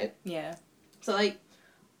 right? Yeah. So, like,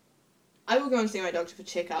 I will go and see my doctor for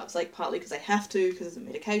checkups, like, partly because I have to, because of the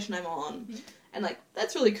medication I'm on, and, like,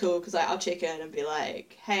 that's really cool, because I'll check in and be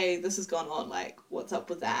like, hey, this has gone on, like, what's up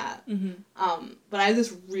with that? But I have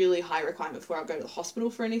this really high requirement before I'll go to the hospital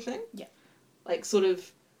for anything. Yeah. Like, sort of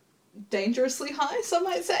dangerously high, some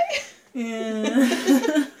might say.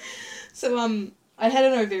 Yeah. So, I had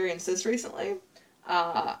an ovarian cyst recently,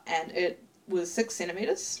 and it was 6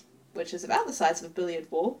 centimetres, which is about the size of a billiard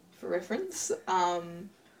ball, for reference, and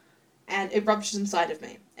it ruptured inside of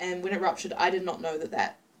me. And when it ruptured, I did not know that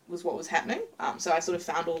that was what was happening, so I sort of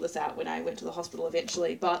found all this out when I went to the hospital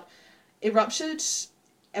eventually, but it ruptured,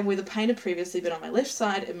 and where the pain had previously been on my left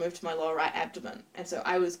side, it moved to my lower right abdomen, and so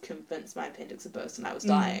I was convinced my appendix had burst and I was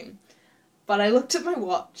dying. But I looked at my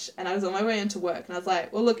watch, and I was on my way into work, and I was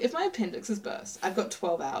like, well, look, if my appendix has burst, I've got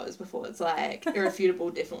 12 hours before it's, like, irrefutable,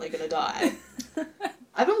 definitely gonna die.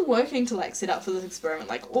 I've been working to, like, set up for this experiment,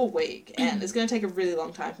 like, all week, and it's gonna take a really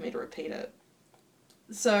long time for me to repeat it.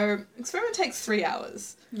 So, experiment takes 3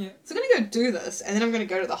 hours. Yeah. So I'm gonna go do this, and then I'm gonna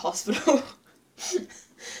go to the hospital.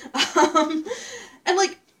 And,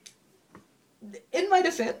 like, in my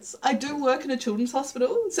defense, I do work in a children's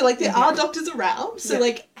hospital, so, like, there are doctors around, so,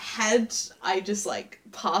 like, had I just, like,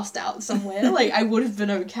 passed out somewhere, like, I would have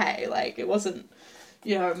been okay, like, it wasn't,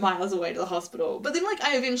 you know, miles away to the hospital. But then, like,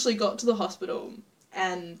 I eventually got to the hospital,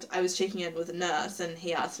 and I was checking in with a nurse, and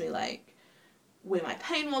he asked me, like, where my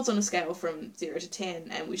pain was on a scale from 0 to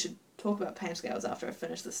 10, and we should talk about pain scales after I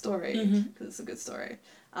finish the story, because it's a good story.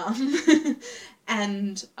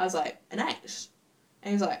 And I was like, an 8. And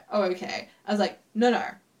he was like, oh, okay. I was like, no,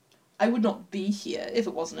 I would not be here if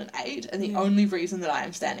it wasn't an 8, and the only reason that I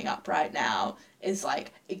am standing up right now is,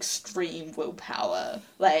 like, extreme willpower.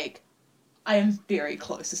 Like, I am very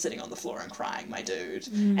close to sitting on the floor and crying, my dude.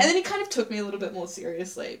 And then he kind of took me a little bit more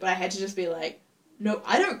seriously, but I had to just be like, no,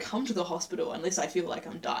 I don't come to the hospital unless I feel like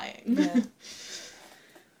I'm dying. Yeah.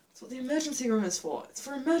 That's what the emergency room is for. It's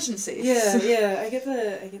for emergencies. Yeah, I get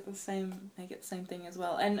the same thing as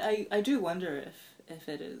well. And I do wonder if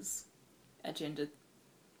it is a gendered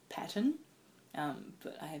pattern,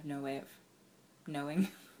 but I have no way of knowing.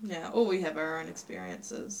 Yeah, all we have are our own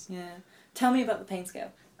experiences. Yeah. Tell me about the pain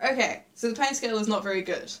scale. Okay, so the pain scale is not very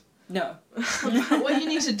good. No. What you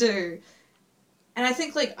need to do, and I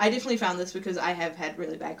think, like, I definitely found this because I have had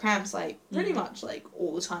really bad cramps, like, pretty much, like,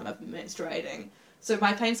 all the time I've been menstruating. So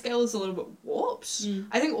my pain scale is a little bit warped.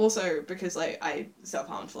 I think also because, like, I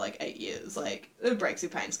self-harmed for, like, 8 years, like, it breaks your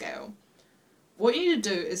pain scale. What you need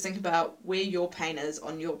to do is think about where your pain is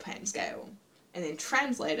on your pain scale, and then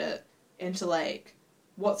translate it into, like,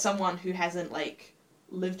 what someone who hasn't, like,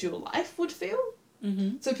 lived your life would feel.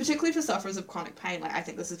 Mm-hmm. So particularly for sufferers of chronic pain, like, I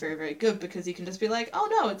think this is very, very good because you can just be like, oh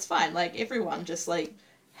no, it's fine. Like, everyone just, like,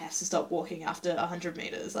 has to stop walking after 100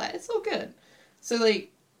 meters. Like, it's all good. So,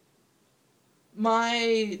 like,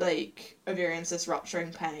 my, like, ovarian cyst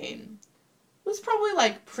rupturing pain was probably,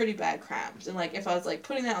 like, pretty bad cramps. And, like, if I was, like,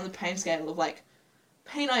 putting that on the pain scale of, like,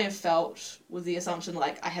 pain I have felt with the assumption,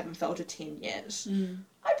 like, I haven't felt a 10 yet,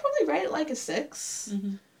 I'd probably rate it, like, a 6.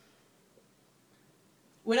 Mm-hmm.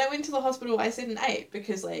 When I went to the hospital, I said an 8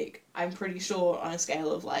 because, like, I'm pretty sure on a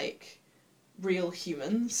scale of, like, real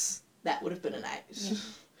humans, that would have been an 8. Yeah.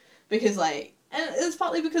 Because, like, and it's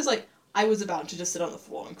partly because, like, I was about to just sit on the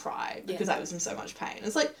floor and cry because I was in so much pain.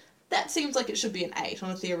 It's like, that seems like it should be an 8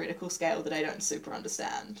 on a theoretical scale that I don't super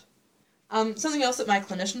understand. Something else that my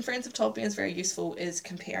clinician friends have told me is very useful is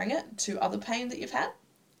comparing it to other pain that you've had.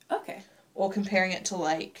 Okay. Or comparing it to,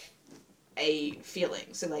 like, a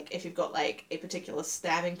feeling. So, like, if you've got, like, a particular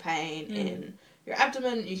stabbing pain in your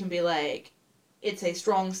abdomen, you can be like, it's a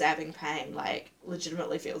strong stabbing pain, like,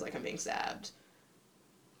 legitimately feels like I'm being stabbed.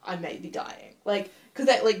 I may be dying. Like, because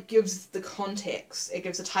that, like, gives the context. It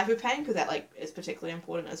gives a type of pain, because that, like, is particularly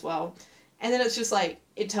important as well. And then it's just, like,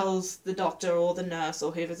 it tells the doctor or the nurse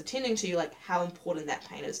or whoever's attending to you, like, how important that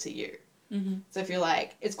pain is to you. Mm-hmm. So if you're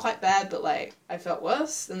like, it's quite bad, but, like, I felt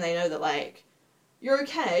worse, then they know that, like, you're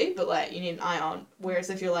okay, but, like, you need an eye on. Whereas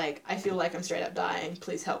if you're like, I feel like I'm straight up dying,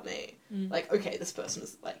 please help me. Like, okay, this person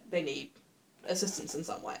is, like, they need assistance in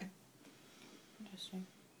some way. Interesting.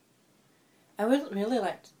 I would really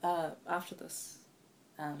like, after this,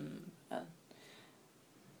 have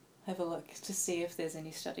a look to see if there's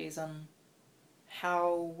any studies on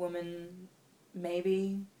how women,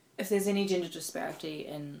 maybe, if there's any gender disparity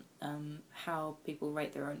in how people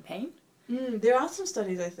rate their own pain. There are some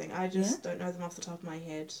studies, I think. I just don't know them off the top of my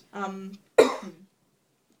head.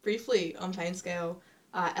 Briefly, on pain scale,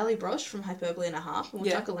 Ellie Brosh from Hyperbole and a Half, and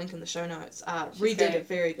we'll chuck a link in the show notes, redid a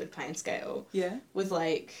very good pain scale. Yeah. With,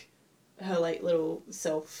 like, her, like, little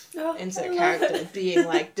self-insert character being,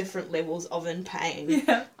 like, different levels of in pain.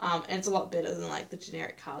 Yeah. And it's a lot better than, like, the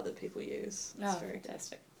generic card that people use. It's very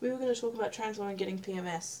fantastic. We were going to talk about trans women getting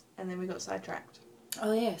PMS, and then we got sidetracked.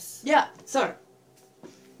 Oh, yes. Yeah, so,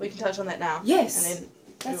 we can touch on that now. Yes. And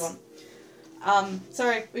then move on.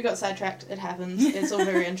 Sorry, we got sidetracked. It happens. It's all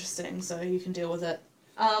very interesting, so you can deal with it.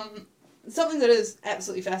 Something that is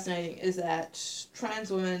absolutely fascinating is that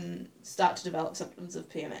trans women start to develop symptoms of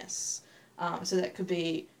PMS. So that could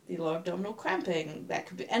be the low abdominal cramping, that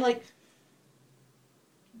could be, and, like,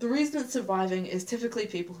 the reason it's surviving is typically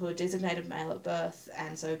people who are designated male at birth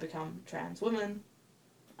and so become trans women,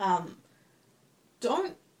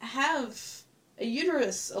 don't have a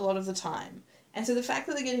uterus a lot of the time. And so the fact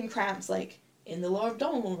that they're getting cramps, like, in the lower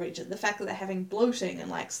abdominal region, the fact that they're having bloating and,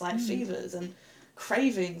 like, slight fevers and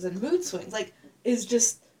cravings and mood swings, like, is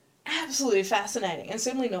just absolutely fascinating. And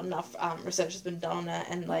certainly not enough research has been done on it,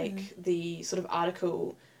 and, like, the sort of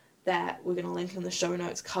article that we're going to link in the show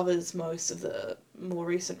notes covers most of the more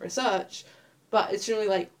recent research, but it's really,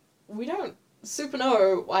 like, we don't super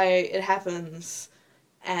know why it happens,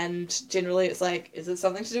 and generally it's like, is it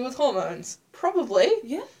something to do with hormones? Probably.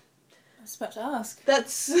 Yeah. I was about to ask.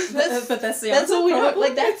 That's but that's the answer. That's all we know. Probably.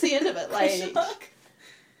 Like, that's the end of it. Like,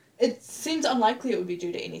 it seems unlikely it would be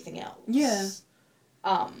due to anything else. Yeah.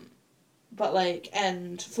 But, like,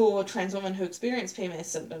 and for trans women who experience PMS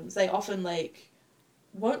symptoms, they often, like,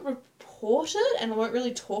 won't report it and won't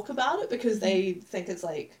really talk about it because they think it's,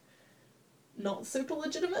 like, not super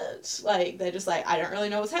legitimate. Like, they're just like, I don't really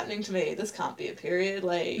know what's happening to me. This can't be a period.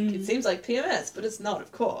 Like, it seems like PMS, but it's not,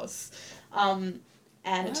 of course. And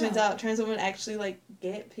it turns out trans women actually, like,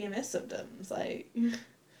 get PMS symptoms. Like,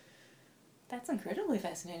 that's incredibly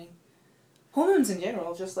fascinating. Hormones in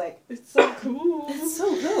general, just, like, it's so cool. It's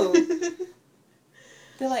so cool.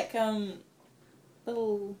 They're like,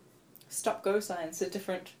 little stop-go signs at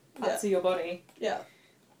different parts of your body. Yeah.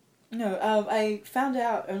 No, I found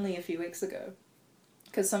out only a few weeks ago.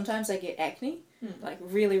 Because sometimes I get acne, like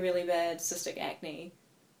really, really bad cystic acne,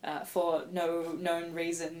 for no known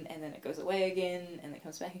reason, and then it goes away again, and it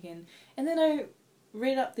comes back again. And then I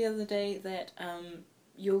read up the other day that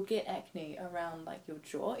you'll get acne around, like, your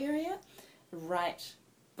jaw area right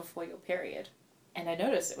before your period. And I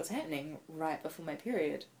noticed it was happening right before my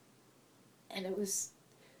period. And it was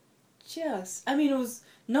just... I mean, it was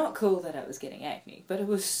not cool that I was getting acne, but it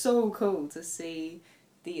was so cool to see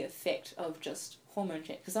the effect of just hormone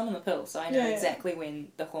change. Because I'm on the pill, so I know exactly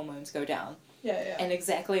when the hormones go down. Yeah. And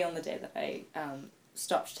exactly on the day that I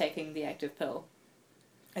stopped taking the active pill,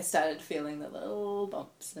 I started feeling the little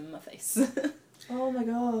bumps in my face. Oh my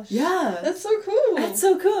gosh. Yeah. That's so cool. That's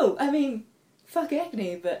so cool. I mean, fuck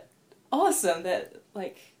acne, but awesome that,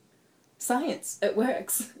 like, science, it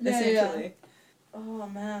works, essentially. Oh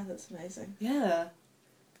man, that's amazing. Yeah.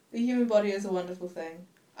 The human body is a wonderful thing.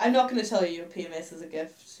 I'm not going to tell you your PMS is a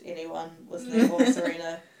gift, anyone listening, or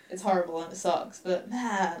Serena. It's horrible and it sucks, but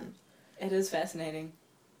man. It is fascinating.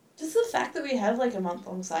 Just the fact that we have, like, a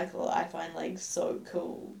month-long cycle, I find, like, so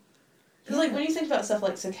cool. Because, like, when you think about stuff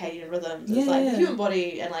like circadian rhythms, it's like the human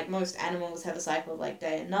body and, like, most animals have a cycle of, like,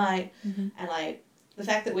 day and night. Mm-hmm. And, like, the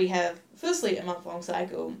fact that we have, firstly, a month-long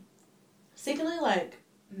cycle. Secondly, like,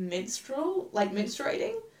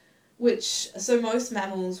 menstruating. So most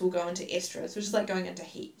mammals will go into estrus, which is like going into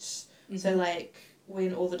heat. Mm-hmm. So, like,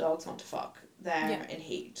 when all the dogs want to fuck, they're in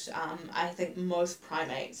heat. I think most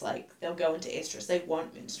primates, like, they'll go into estrus. They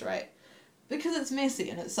won't menstruate. Because it's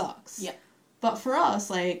messy and it sucks. Yeah. But for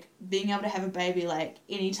us, like, being able to have a baby, like,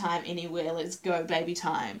 anytime, anywhere, let's go, baby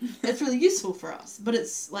time, it's really useful for us. But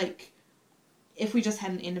it's, like, if we just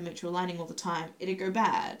had an endometrial lining all the time, it'd go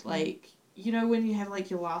bad. Like, you know when you have,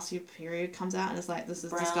 like, your period comes out and it's like, this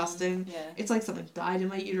is brown, disgusting? Yeah. It's like something died in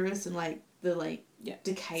my uterus and, like, the, like,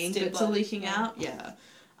 decaying bits are leaking out. Yeah.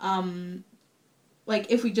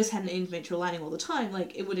 Like, if we just had an endometrial lining all the time,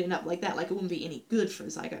 like, it would end up like that. Like, it wouldn't be any good for a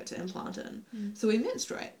zygote to implant in. So we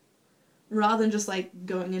menstruate. Rather than just, like,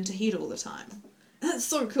 going into heat all the time. And that's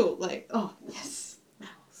so cool. Like, oh, yes.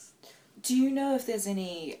 Do you know if there's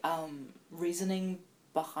any reasoning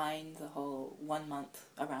behind the whole 1 month,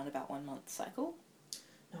 around about 1 month cycle?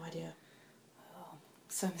 No idea. Oh,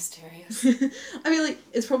 so mysterious. I mean, like,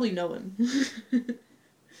 it's probably known.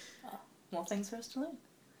 More things for us to learn.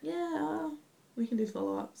 Yeah, we can do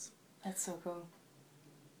follow-ups. That's so cool.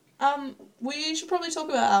 We should probably talk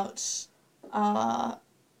about,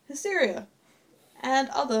 hysteria and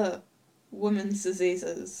other women's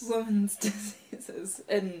diseases. Women's diseases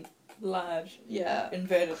in large,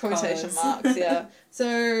 inverted quotation commas. marks, yeah.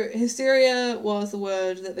 So, hysteria was the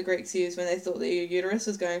word that the Greeks used when they thought that your uterus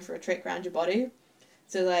was going for a trek around your body.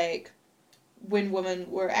 So, like, when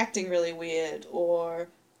women were acting really weird or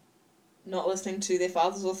not listening to their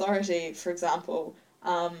father's authority, for example,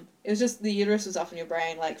 it was just the uterus was up in your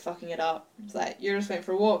brain, like, fucking it up. It's like, uterus went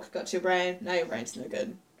for a walk, got to your brain, now your brain's no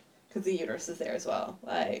good. Because the uterus is there as well.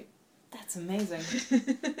 Like, that's amazing.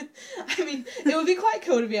 I mean, it would be quite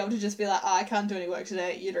cool to be able to just be like, oh, I can't do any work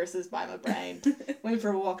today, uterus is by my brain. Went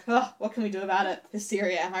for a walk, oh, what can we do about it?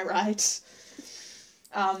 Hysteria, am I right?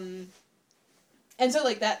 And so,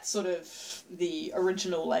 like, that's sort of the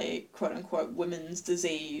original, like, quote-unquote women's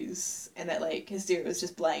disease, and that, like, hysteria was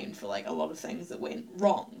just blamed for, like, a lot of things that went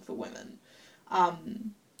wrong for women.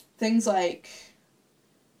 Things like...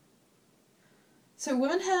 So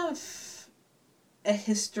women have a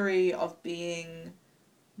history of being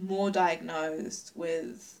more diagnosed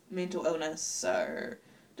with mental illness, so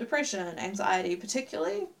depression, anxiety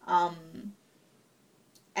particularly,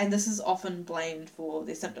 and this is often blamed for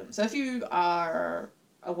their symptoms. So if you are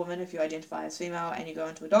a woman, if you identify as female, and you go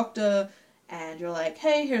into a doctor, and you're like,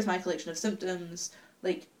 hey, here's my collection of symptoms,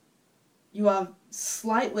 like, you are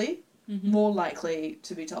slightly more likely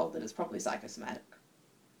to be told that it's probably psychosomatic.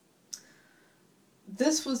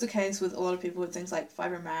 This was the case with a lot of people with things like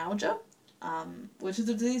fibromyalgia, which is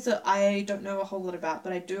a disease that I don't know a whole lot about,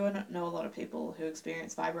 but I do know a lot of people who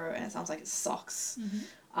experience fibro, and it sounds like it sucks.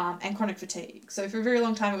 And chronic fatigue. So for a very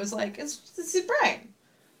long time it was like, it's your brain.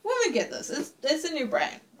 Women get this. It's in your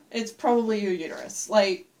brain. It's probably your uterus.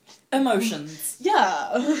 Like... Emotions.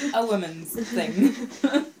 Yeah. A woman's thing.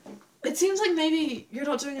 It seems like maybe you're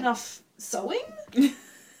not doing enough sewing?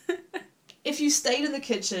 If you stayed in the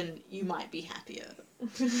kitchen, you might be happier.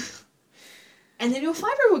 And then your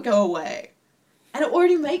fibro would go away. And it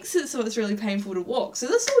already makes it so it's really painful to walk. So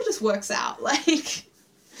this all just works out. Like...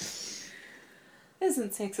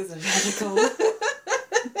 Isn't sexism magical?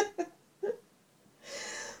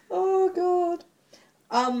 Oh, God.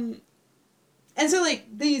 And so, like,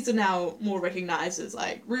 these are now more recognised as,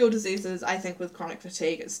 like, real diseases. I think with chronic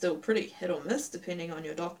fatigue, it's still pretty hit or miss, depending on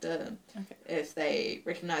your doctor, if they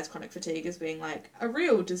recognise chronic fatigue as being, like, a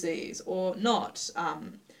real disease or not.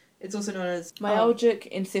 It's also known as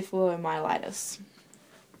myalgic encephalomyelitis.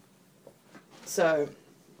 So,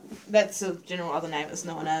 that's a general other name it's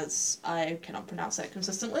known as. I cannot pronounce that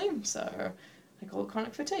consistently, so I call it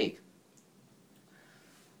chronic fatigue.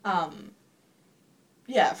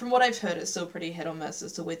 Yeah, from what I've heard, it's still pretty hit or miss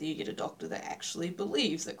as to whether you get a doctor that actually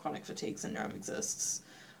believes that chronic fatigue syndrome exists.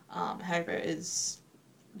 However, it is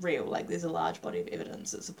real. Like, there's a large body of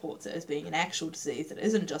evidence that supports it as being an actual disease that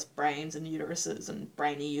isn't just brains and uteruses and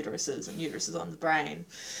brainy uteruses and uteruses on the brain.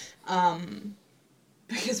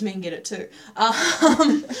 Because men get it too.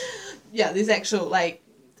 Yeah, there's actual, like,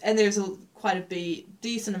 and there's quite a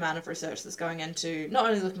decent amount of research that's going into not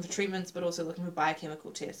only looking for treatments, but also looking for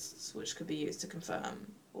biochemical tests, which could be used to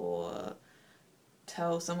confirm or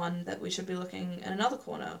tell someone that we should be looking in another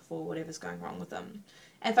corner for whatever's going wrong with them.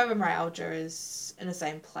 And fibromyalgia is in the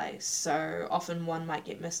same place, so often one might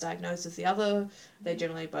get misdiagnosed as the other. They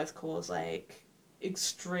generally both cause, like,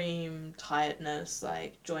 extreme tiredness,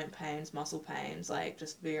 like joint pains, muscle pains, like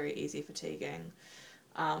just very easy fatiguing.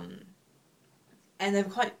 And they're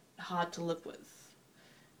quite hard to live with.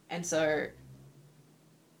 And so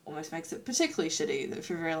almost makes it particularly shitty that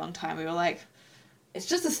for a very long time we were like, it's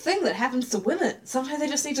just this thing that happens to women. Sometimes they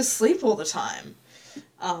just need to sleep all the time.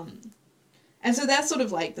 And so that's sort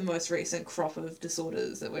of like the most recent crop of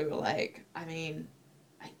disorders that we were like, I mean,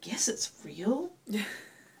 I guess it's real. The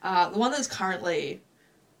one that's currently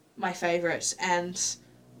my favourite, and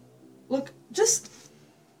look, just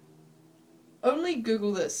only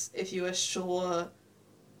Google this if you are sure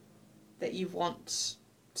that you want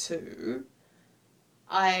to.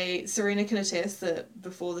 Serena can attest that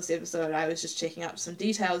before this episode I was just checking up some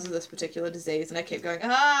details of this particular disease and I kept going,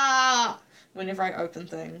 whenever I open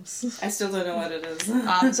things. I still don't know what it is.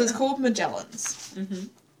 So it's called Morgellons. Mm-hmm.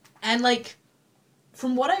 And, like,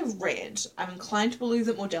 from what I've read, I'm inclined to believe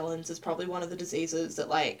that Morgellons is probably one of the diseases that,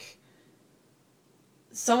 like,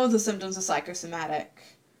 some of the symptoms are psychosomatic,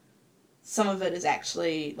 some of it is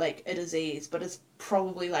actually, like, a disease, but it's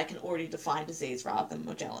probably, like, an already defined disease rather than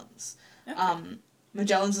Morgellons. Okay.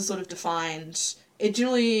 Morgellons is sort of defined, it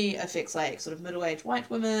generally affects, like, sort of middle-aged white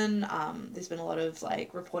women. There's been a lot of,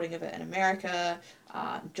 like, reporting of it in America.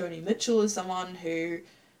 Joni Mitchell is someone who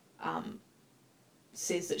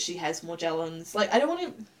says that she has Morgellons. Like, I don't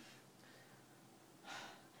want to...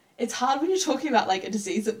 It's hard when you're talking about, like, a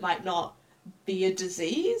disease that might not be a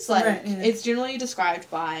disease. Like, right, yeah. It's generally described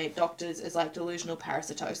by doctors as, like, delusional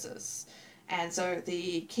parasitosis. And so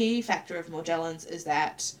the key factor of Morgellons is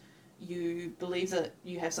that you believe that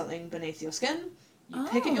you have something beneath your skin, you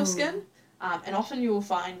pick at your skin, and often you will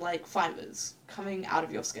find, like, fibres coming out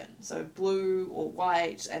of your skin. So blue or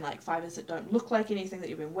white, and, like, fibres that don't look like anything that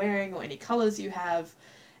you've been wearing or any colours you have,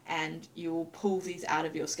 and you will pull these out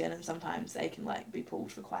of your skin, and sometimes they can, like, be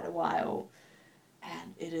pulled for quite a while,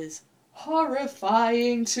 and it is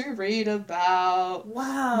horrifying to read about.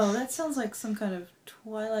 Wow, that sounds like some kind of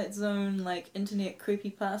Twilight Zone, like, internet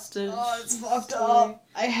creepypasta. Oh, it's fucked up.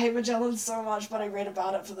 I hate Morgellons so much, but I read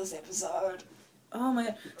about it for this episode. Oh my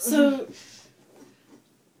god.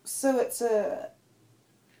 So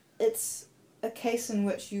it's a case in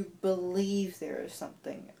which you believe there is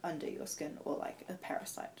something under your skin, or, like, a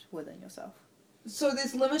parasite within yourself. So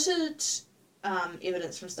there's limited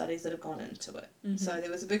evidence from studies that have gone into it. Mm-hmm. So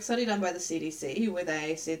there was a big study done by the CDC where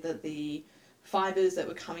they said that the fibres that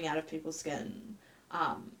were coming out of people's skin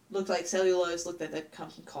looked like cellulose, looked like they'd come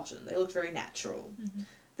from cotton. They looked very natural. Mm-hmm.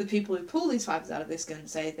 The people who pull these fibres out of their skin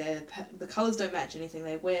say the colours don't match anything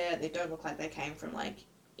they wear, they don't look like they came from, like,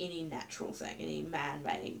 any natural thing, any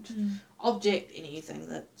man-made object, anything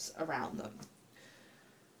that's around them.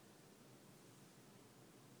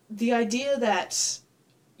 The idea that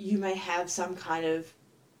you may have some kind of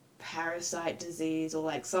parasite disease or,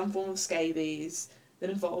 like, some form of scabies that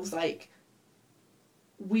involves, like,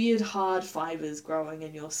 weird hard fibres growing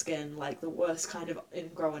in your skin, like the worst kind of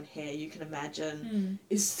ingrown hair you can imagine,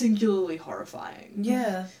 is singularly horrifying.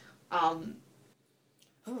 Yeah.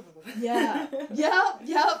 Yeah.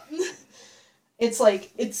 Yep. It's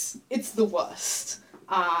like, it's the worst.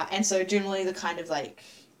 And so generally the kind of, like,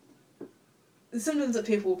 the symptoms that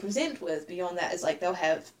people will present with beyond that is, like, they'll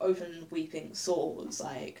have open weeping sores,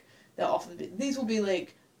 like, they'll often be, these will be,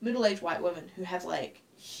 like, middle-aged white women who have, like,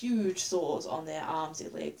 huge sores on their arms, their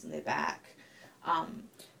legs, and their back.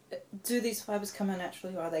 Do these fibres come out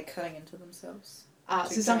naturally, or are they cutting into themselves?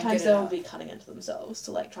 So sometimes they'll be cutting into themselves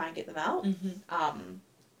to, like, try and get them out. Mm-hmm.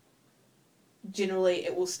 Generally,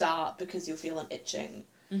 it will start because you'll feel an itching.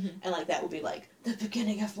 Mm-hmm. And, like, that will be, like, the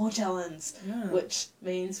beginning of Morgellons, which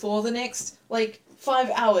means for the next, like, 5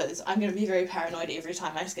 hours, I'm going to be very paranoid every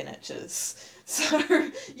time my skin itches. So,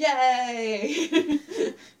 yay!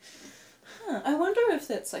 I wonder if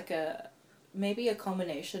that's, like, maybe a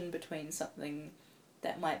combination between something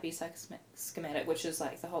that might be psychosomatic, which is,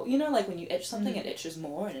 like, the whole, you know, like, when you itch something, it itches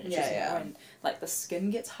more, and it itches more, and, like, the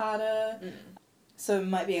skin gets harder. So it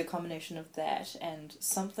might be a combination of that and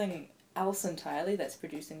something else entirely that's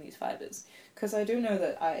producing these fibres. Because I do know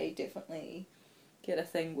that I definitely get a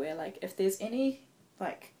thing where, like, if there's any,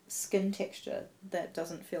 like, skin texture that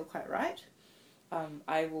doesn't feel quite right,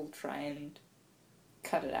 I will try and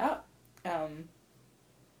cut it out,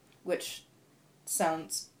 which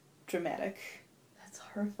sounds dramatic. That's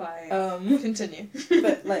horrifying. Continue.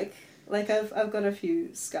 But, like, Like, I've got a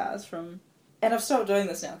few scars from... And I've stopped doing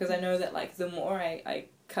this now, because I know that, like, the more I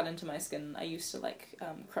cut into my skin, I used to, like,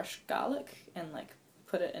 crush garlic and, like,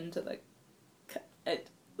 put it into the... It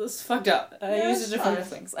was fucked up. I used it for other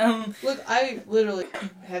things. Look, I literally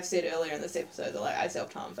have said earlier in this episode that, like, I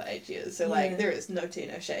self-harmed for 8 years, so, like, there is no tea,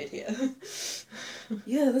 no shade here.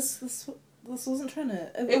 Yeah, this wasn't trying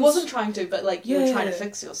to... It wasn't trying to, but, like, you were trying to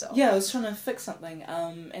fix yourself. Yeah, I was trying to fix something,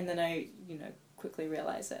 and then I, quickly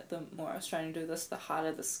realised that the more I was trying to do this, the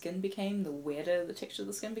harder the skin became, the weirder the texture of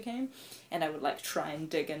the skin became, and I would, like, try and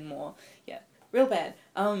dig in more. Yeah, real bad.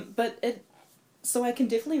 But it... So I can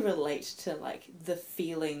definitely relate to, like, the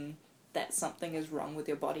feeling that something is wrong with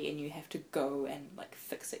your body and you have to go and, like,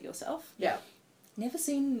 fix it yourself. Yeah. Never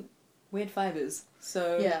seen weird fibres,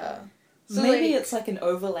 so... Yeah. So maybe it's, like, an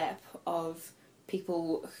overlap of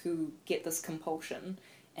people who get this compulsion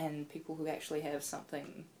and people who actually have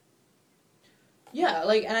something... Yeah,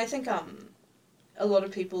 like, and I think, a lot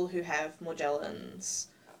of people who have Morgellons,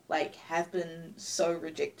 like, have been so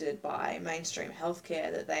rejected by mainstream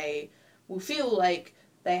healthcare that they will feel like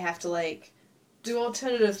they have to, like, do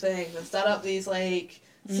alternative things and start up these, like,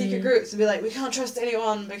 secret groups and be like, we can't trust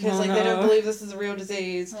anyone because, they don't believe this is a real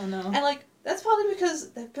disease. Oh, no. And, like, that's partly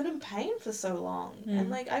because they've been in pain for so long. And,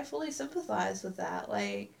 like, I fully sympathise with that.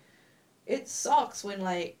 Like, it sucks when,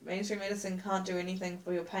 like, mainstream medicine can't do anything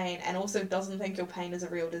for your pain and also doesn't think your pain is a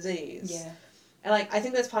real disease. Yeah. And, like, I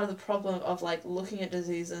think that's part of the problem of, like, looking at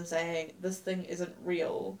disease and saying, this thing isn't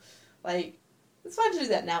real. Like, it's fine to do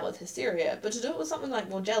that now with hysteria, but to do it with something like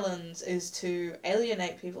Morgellons is to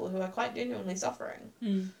alienate people who are quite genuinely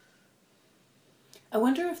suffering. I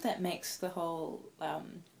wonder if that makes the whole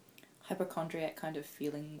hypochondriac kind of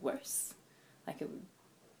feeling worse. Like, it would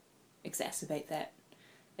exacerbate that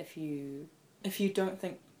if you don't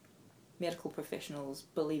think medical professionals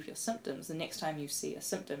believe your symptoms, the next time you see a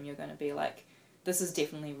symptom you're going to be like, this is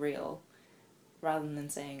definitely real, rather than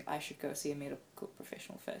saying, I should go see a medical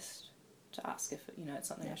professional first to ask if, it's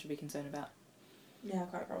something I should be concerned about. Yeah,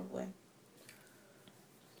 quite probably.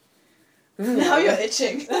 Now you're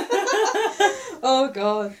itching. Oh,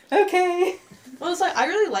 God. Okay. Well, it's like, I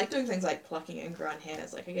really like doing things like plucking ingrown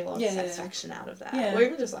hairs. Like, I get a lot of satisfaction out of that. Yeah. Or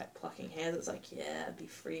even just, like, plucking hairs. It's like, yeah, be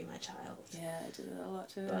free, my child. Yeah, I do that a lot,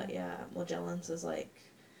 too. But, yeah, Morgellons is like...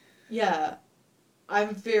 Yeah,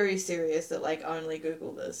 I'm very serious that, like, only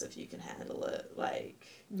Google this if you can handle it. Like...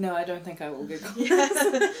 No, I don't think I will Google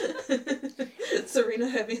this. Serena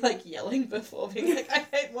heard me, like, yelling before, being like, I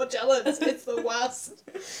hate Morgellons. It's the worst.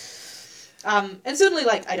 And certainly,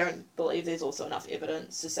 like, I don't believe there's also enough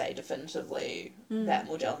evidence to say definitively that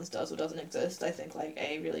Morgellons does or doesn't exist. I think, like,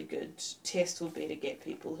 a really good test would be to get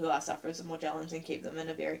people who are sufferers of Morgellons and keep them in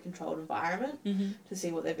a very controlled environment to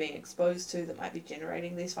see what they're being exposed to that might be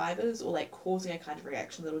generating these fibres or, like, causing a kind of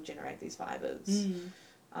reaction that will generate these fibres.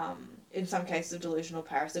 In some cases of delusional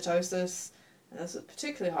parasitosis, and this is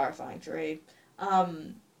particularly horrifying to read,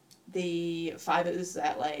 the fibres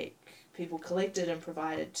that, like, people collected and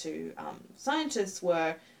provided to scientists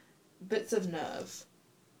were bits of nerve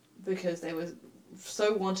because they were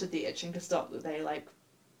so wanted the itching to stop that they, like,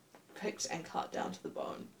 picked and cut down to the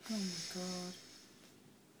bone. Oh my god.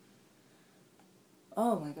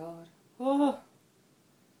 Oh my god. Oh.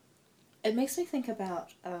 It makes me think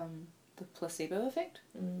about the placebo effect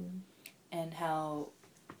and how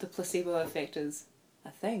the placebo effect is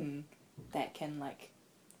a thing that can, like,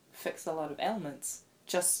 fix a lot of ailments.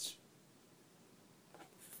 Just...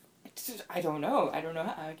 I don't know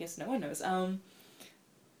how, I guess no one knows.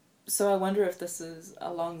 So I wonder if this is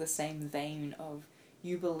along the same vein of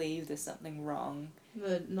you believe there's something wrong.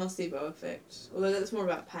 The nocebo effect, although that's more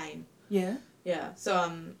about pain. Yeah? Yeah,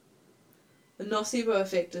 so the nocebo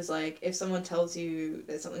effect is like if someone tells you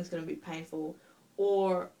that something's going to be painful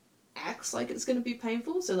or acts like it's going to be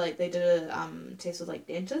painful. So, like, they did a test with, like,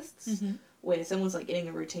 dentists where someone's, like, getting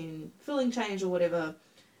a routine filling change or whatever,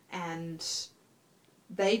 and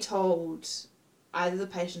they told either the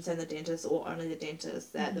patients and the dentist or only the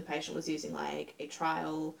dentist that the patient was using, like, a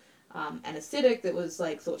trial anesthetic that was,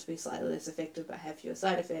 like, thought to be slightly less effective but have fewer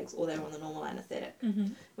side effects, or they were on the normal anesthetic.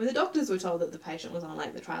 When the doctors were told that the patient was on,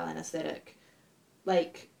 like, the trial anesthetic,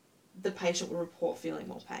 like, the patient would report feeling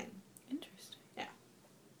more pain. Interesting. Yeah.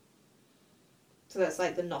 So that's,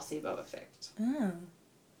 like, the nocebo effect. Oh.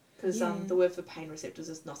 Because the word for pain receptors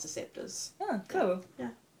is nociceptors. Oh, cool. Yeah.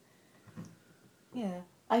 Yeah.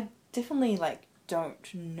 I definitely, like,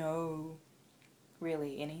 don't know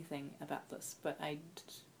really anything about this, but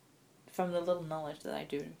from the little knowledge that I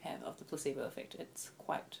do have of the placebo effect, it's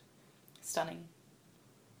quite stunning.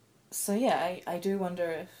 So yeah, I do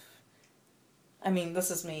wonder if I mean, this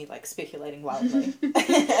is me, like, speculating wildly.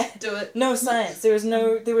 Do it. No science. There was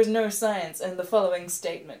no science in the following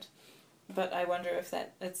statement. But I wonder if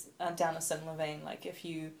it's down a similar vein, like, if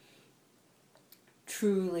you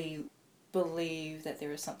truly believe that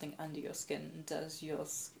there is something under your skin,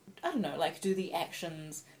 I don't know, like, do the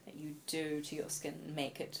actions that you do to your skin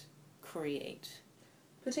make it create?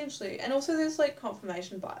 Potentially. And also there's, like,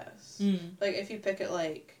 confirmation bias. Mm. Like, if you pick at,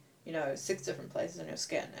 like, 6 different places on your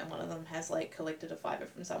skin, and one of them has, like, collected a fibre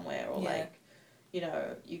from somewhere, or, like, you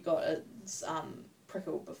got a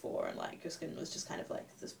prickle before, and, like, your skin was just kind of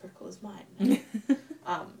like, this prickle is mine.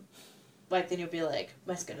 Like, then you'll be like,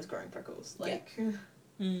 my skin is growing prickles. Like...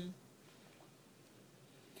 Mm.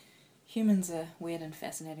 Humans are weird and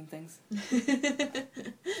fascinating things.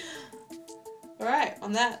 Alright,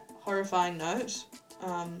 on that horrifying note,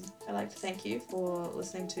 I'd like to thank you for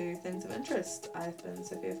listening to Things of Interest. I've been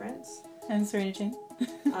Sophia Friends. I'm Serena Ching.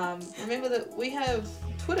 Remember that we have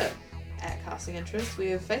Twitter at Casting Interest, we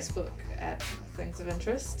have Facebook at Things of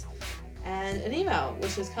Interest, and an email,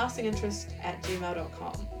 which is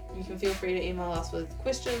castinginterest@gmail.com. You can feel free to email us with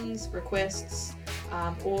questions, requests,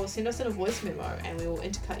 or send us in a voice memo, and we will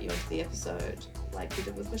intercut you into the episode like we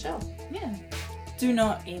did with Michelle. Yeah. Do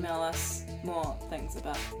not email us more things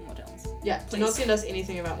about Morgellons. Yeah, please. Do not send us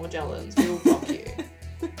anything about Morgellons. We will block you.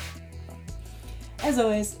 As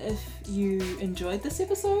always, if you enjoyed this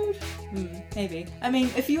episode, maybe. I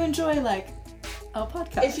mean, if you enjoy, like, our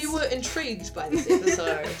podcast. If you were intrigued by this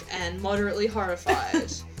episode and moderately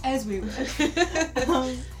horrified. As we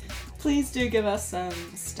were. Please do give us some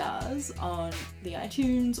stars on the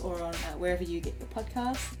iTunes or on wherever you get your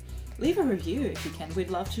podcasts. Leave a review if you can. We'd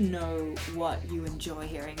love to know what you enjoy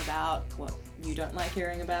hearing about, what you don't like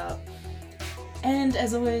hearing about. And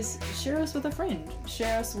as always, share us with a friend.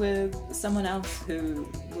 Share us with someone else who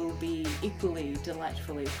will be equally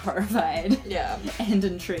delightfully horrified and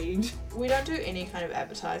intrigued. We don't do any kind of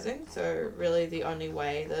advertising, so really the only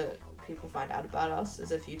way that people find out about us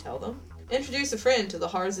is if you tell them. Introduce a friend to the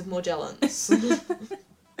horrors of Morgellons.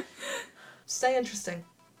 Stay interesting.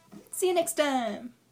 See you next time.